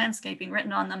Friendly landscaping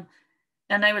written on them,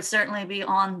 and they would certainly be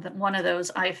on one of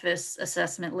those IFAS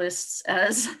assessment lists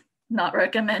as not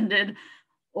recommended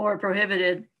or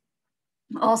prohibited.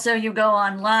 Also, you go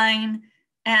online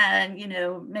and,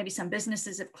 maybe some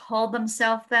businesses have called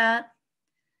themselves that.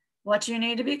 What you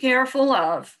need to be careful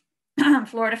of,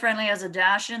 Florida Friendly has a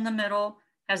dash in the middle,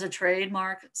 has a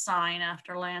trademark sign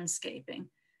after landscaping.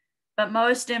 But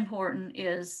most important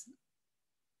is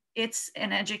it's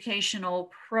an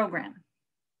educational program.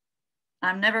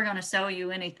 I'm never going to sell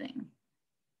you anything.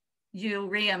 You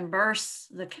reimburse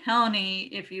the county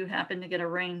if you happen to get a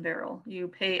rain barrel. You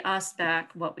pay us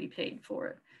back what we paid for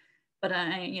it. But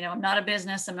I'm not a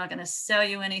business. I'm not going to sell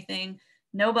you anything.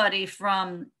 Nobody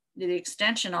from the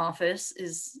extension office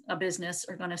is a business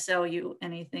or going to sell you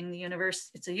anything.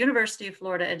 It's a University of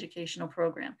Florida educational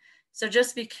program. So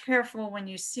just be careful when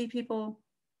you see people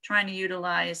trying to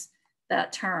utilize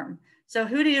that term. So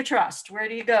who do you trust? Where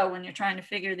do you go when you're trying to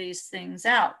figure these things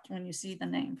out when you see the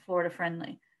name Florida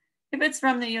Friendly? If it's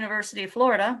from the University of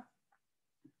Florida,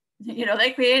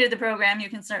 they created the program, you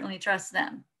can certainly trust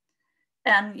them.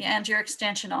 And your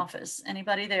extension office,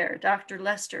 anybody there, Dr.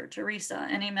 Lester, Teresa,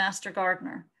 any master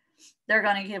gardener, they're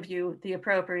going to give you the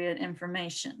appropriate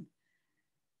information.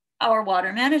 Our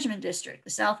water management district,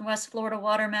 the Southwest Florida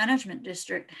Water Management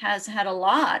District, has had a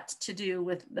lot to do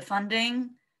with the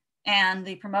funding and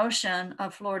the promotion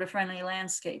of Florida Friendly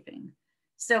landscaping.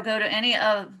 So go to any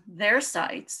of their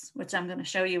sites, which I'm going to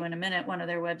show you in a minute, one of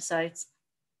their websites.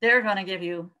 They're going to give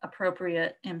you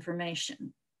appropriate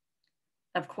information.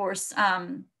 Of course,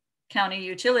 county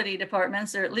utility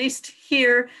departments, or at least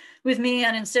here with me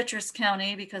and in Citrus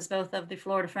County, because both of the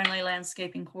Florida Friendly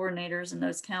landscaping coordinators in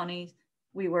those counties,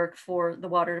 we work for the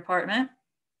water department.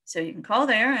 So you can call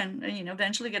there and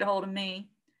eventually get a hold of me.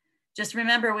 Just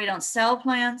remember, we don't sell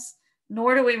plants,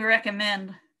 nor do we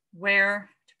recommend where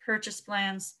to purchase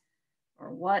plants or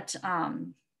what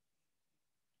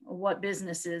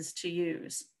businesses to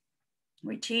use.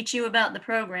 We teach you about the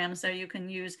program so you can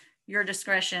use your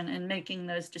discretion in making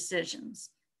those decisions.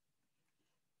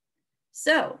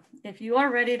 So if you are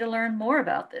ready to learn more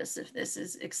about this, if this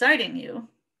is exciting you,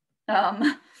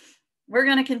 we're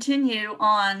going to continue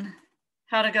on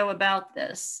how to go about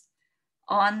this.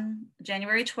 On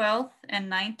January 12th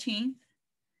and 19th,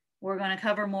 we're going to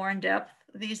cover more in depth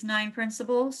these 9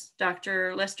 principles.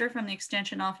 Dr. Lester from the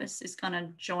Extension office is going to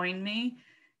join me.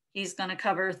 He's going to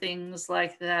cover things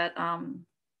like that,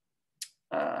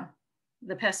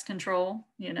 the pest control,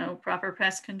 you know, proper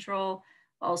pest control,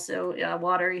 also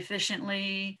water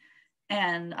efficiently.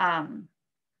 And I'm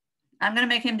going to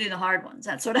make him do the hard ones.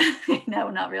 That's what I no,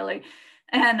 not really.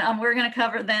 And we're going to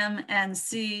cover them and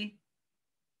see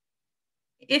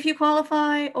if you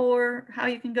qualify or how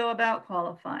you can go about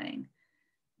qualifying.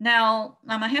 Now,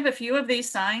 I have a few of these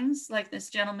signs like this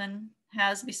gentleman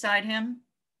has beside him.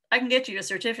 I can get you a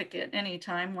certificate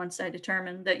anytime once I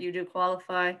determine that you do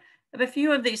qualify. I have a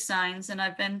few of these signs, and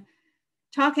I've been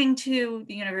talking to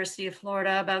the University of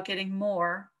Florida about getting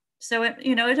more. So,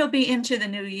 it'll be into the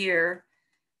new year.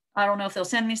 I don't know if they'll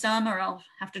send me some or I'll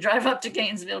have to drive up to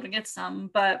Gainesville to get some,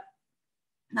 but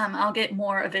I'll get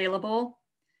more available.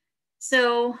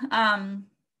 So,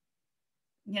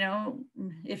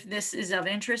 if this is of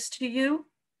interest to you,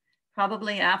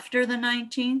 probably after the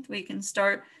 19th, we can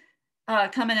start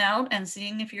coming out and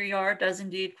seeing if your yard does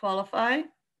indeed qualify,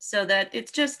 so that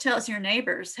it just tells your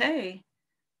neighbors, hey,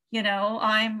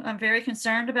 I'm very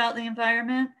concerned about the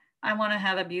environment. I want to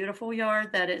have a beautiful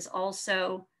yard that is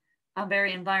also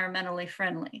very environmentally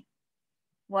friendly.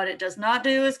 What it does not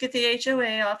do is get the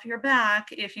HOA off your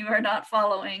back if you are not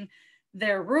following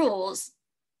their rules,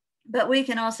 but we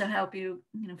can also help you,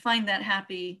 find that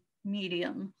happy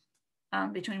medium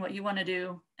between what you want to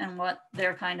do and what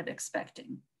they're kind of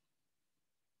expecting.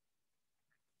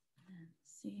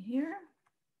 Let's see here.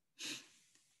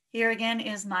 Here again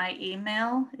is my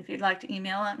email, if you'd like to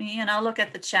email at me, and I'll look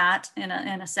at the chat in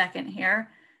a second here.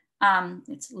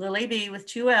 It's Lilly B with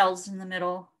 2 L's in the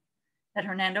middle at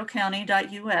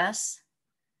hernandocounty.us.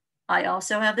 I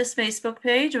also have this Facebook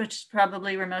page, which is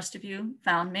probably where most of you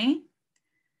found me.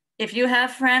 If you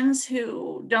have friends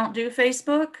who don't do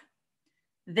Facebook,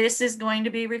 this is going to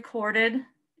be recorded.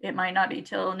 It might not be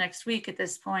till next week at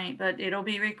this point, but it'll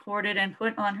be recorded and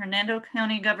put on Hernando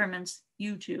County Government's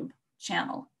YouTube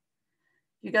channel.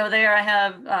 You go there, I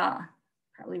have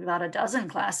probably about a dozen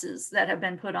classes that have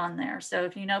been put on there. So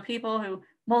if you know people who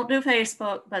won't do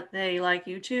Facebook, but they like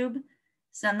YouTube,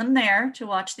 send them there to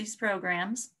watch these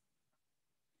programs.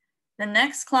 The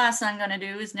next class I'm going to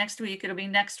do is next week. It'll be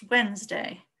next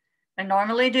Wednesday. I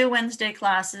normally do Wednesday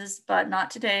classes, but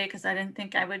not today because I didn't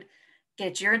think I would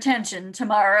get your attention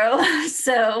tomorrow.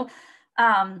 So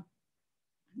the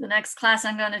next class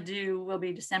I'm going to do will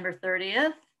be December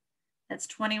 30th. That's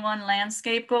 21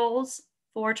 landscape goals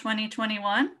for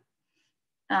 2021.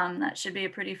 That should be a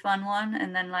pretty fun one.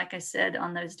 And then, like I said,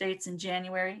 on those dates in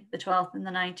January, the 12th and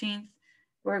the 19th,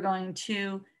 we're going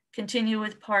to continue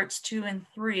with parts 2 and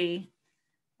 3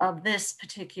 of this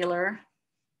particular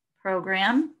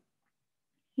program.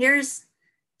 Here's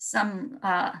some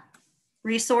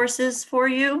resources for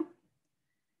you.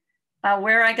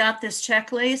 Where I got this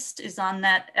checklist is on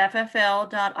that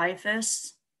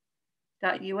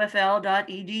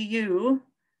ffl.ifas.ufl.edu.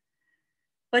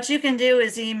 What you can do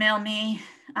is email me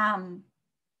and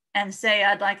say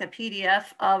I'd like a PDF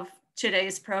of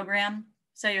today's program,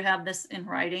 so you have this in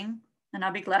writing, and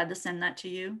I'll be glad to send that to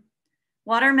you.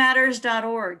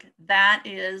 Watermatters.org, that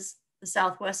is the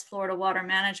Southwest Florida Water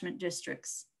Management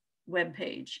District's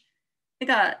webpage. They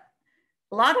got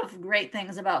a lot of great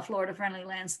things about Florida-friendly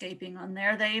landscaping on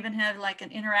there. They even have like an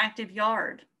interactive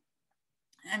yard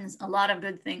and a lot of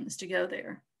good things to go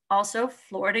there. Also,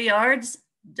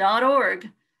 floridayards.org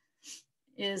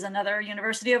is another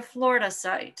University of Florida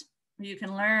site where you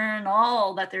can learn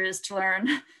all that there is to learn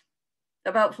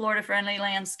about Florida-friendly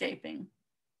landscaping.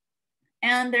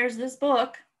 And there's this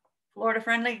book,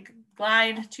 Florida-Friendly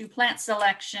Guide to Plant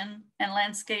Selection and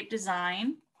Landscape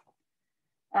Design.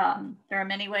 There are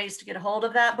many ways to get a hold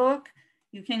of that book.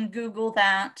 You can Google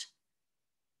that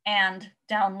and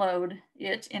download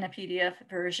it in a PDF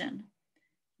version.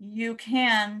 You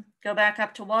can go back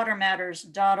up to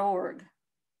watermatters.org,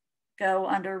 go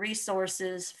under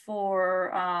resources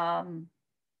for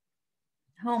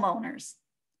homeowners.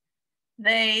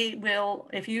 They will,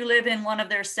 if you live in one of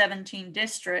their 17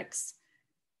 districts,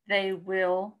 they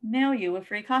will mail you a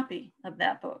free copy of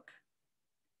that book.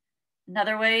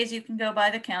 Another way is you can go by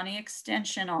the county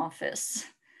extension office.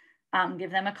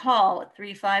 Give them a call at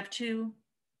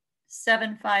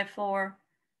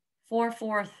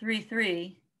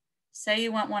 352-754-4433. Say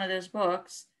you want one of those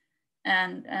books,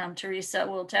 and Teresa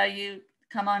will tell you,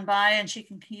 come on by, and she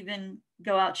can even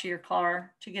go out to your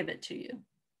car to give it to you.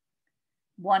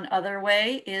 One other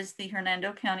way is the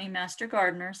Hernando County Master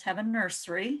Gardeners have a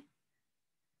nursery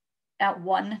at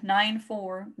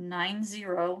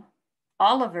 19490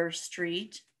 Oliver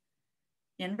Street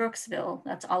in Brooksville.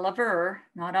 That's Oliver,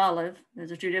 not Olive.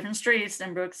 Those are two different streets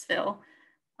in Brooksville.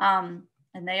 And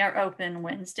they are open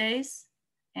Wednesdays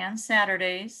and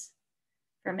Saturdays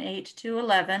from 8 to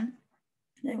 11.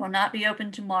 They will not be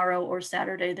open tomorrow or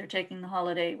Saturday. They're taking the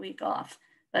holiday week off.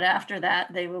 But after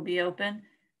that, they will be open.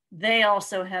 They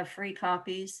also have free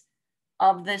copies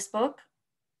of this book.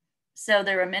 So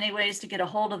there are many ways to get a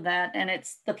hold of that. And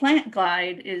the plant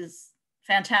guide is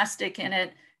fantastic in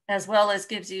it, as well as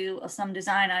gives you some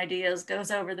design ideas, goes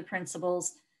over the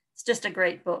principles. It's just a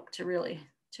great book to really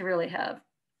have.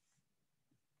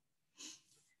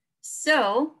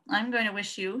 So I'm going to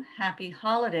wish you happy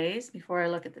holidays before I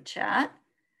look at the chat.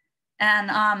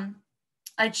 And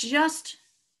I just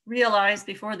realized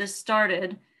before this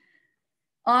started,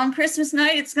 on Christmas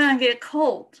night, it's going to get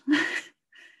cold,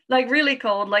 like really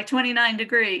cold, like 29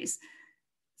 degrees.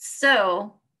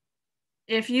 So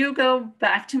if you go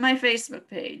back to my Facebook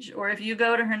page, or if you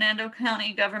go to Hernando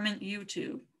County Government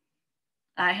YouTube,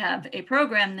 I have a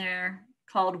program there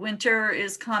called Winter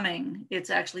is Coming. It's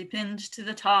actually pinned to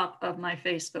the top of my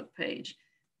Facebook page.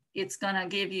 It's going to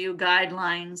give you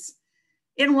guidelines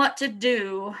in what to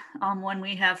do when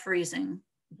we have freezing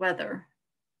weather.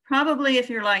 Probably if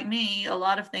you're like me, a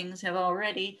lot of things have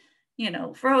already,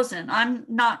 frozen. I'm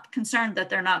not concerned that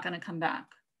they're not going to come back.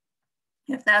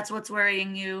 If that's what's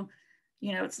worrying you,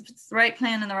 it's the right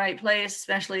plant in the right place,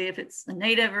 especially if it's a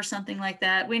native or something like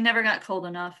that. We never got cold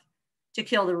enough to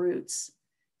kill the roots.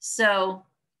 So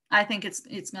I think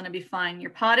it's going to be fine.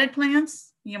 Your potted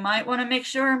plants, you might want to make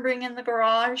sure and bring in the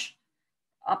garage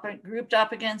grouped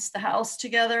up against the house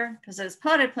together, because those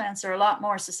potted plants are a lot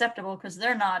more susceptible because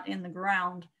they're not in the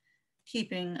ground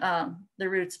keeping the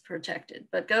roots protected.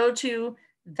 But go to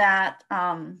that,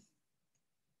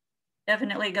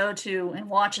 definitely go to and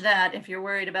watch that if you're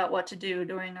worried about what to do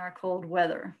during our cold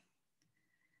weather.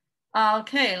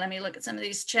 Okay, let me look at some of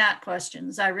these chat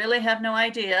questions. I really have no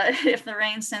idea if the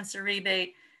rain sensor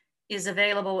rebate is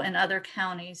available in other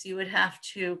counties. You would have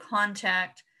to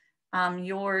contact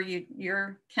your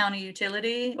county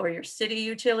utility or your city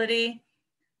utility,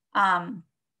 and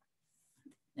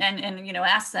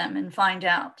ask them and find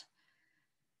out.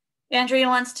 Andrea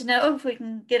wants to know if we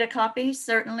can get a copy.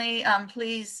 Certainly,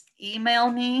 please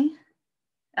email me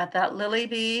at that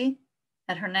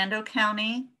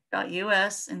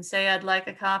lilyb@hernandocounty.us and say I'd like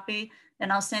a copy,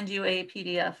 and I'll send you a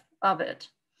PDF of it.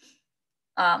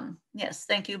 Yes,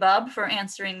 thank you, Bob, for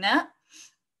answering that.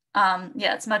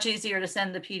 Yeah, it's much easier to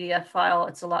send the PDF file.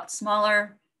 It's a lot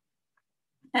smaller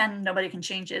and nobody can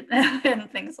change it and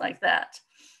things like that.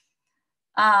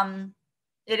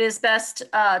 It is best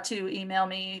to email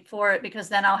me for it, because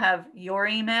then I'll have your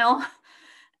email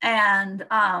and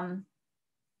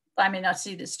I may not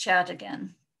see this chat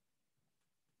again.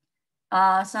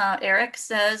 So Eric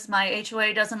says, my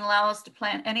HOA doesn't allow us to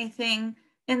plant anything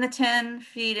in the 10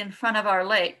 feet in front of our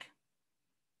lake.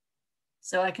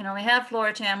 So I can only have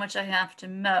Floritan, which I have to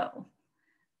mow.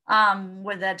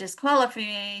 Would that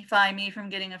disqualify me from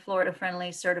getting a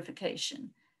Florida-friendly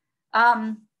certification?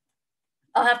 I'll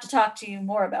have to talk to you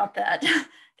more about that,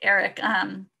 Eric.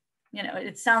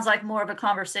 It sounds like more of a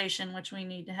conversation which we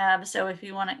need to have. So if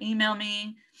you want to email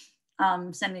me,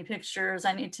 send me pictures,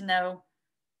 I need to know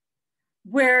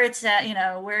where it's at,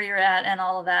 where you're at and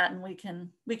all of that, and we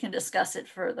can discuss it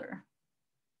further.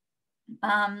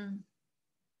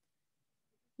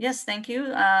 Yes, thank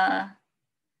you,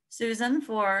 Susan,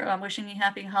 for wishing me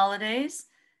happy holidays.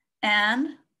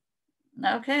 And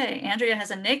okay, Andrea has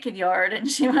a naked yard and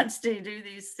she wants to do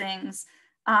these things.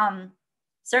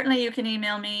 Certainly you can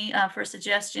email me for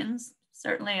suggestions.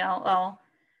 Certainly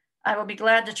I will be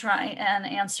glad to try and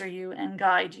answer you and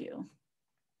guide you.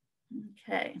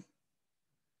 Okay.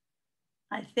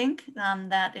 I think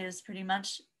that is pretty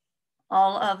much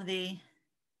all of the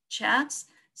chats.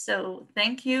 So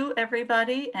thank you,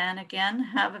 everybody. And again,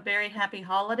 have a very happy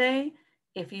holiday.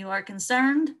 If you are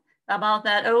concerned about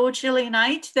that chilly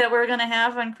night that we're going to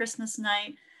have on Christmas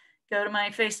night, go to my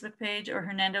Facebook page or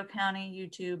Hernando County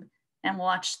YouTube and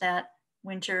watch that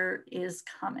Winter is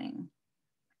Coming.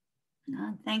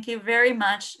 Thank you very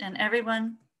much. And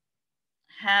everyone,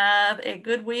 have a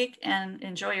good week and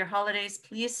enjoy your holidays.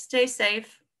 Please stay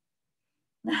safe.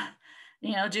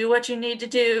 Do what you need to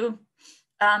do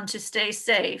to stay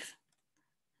safe.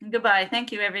 Goodbye.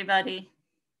 Thank you, everybody.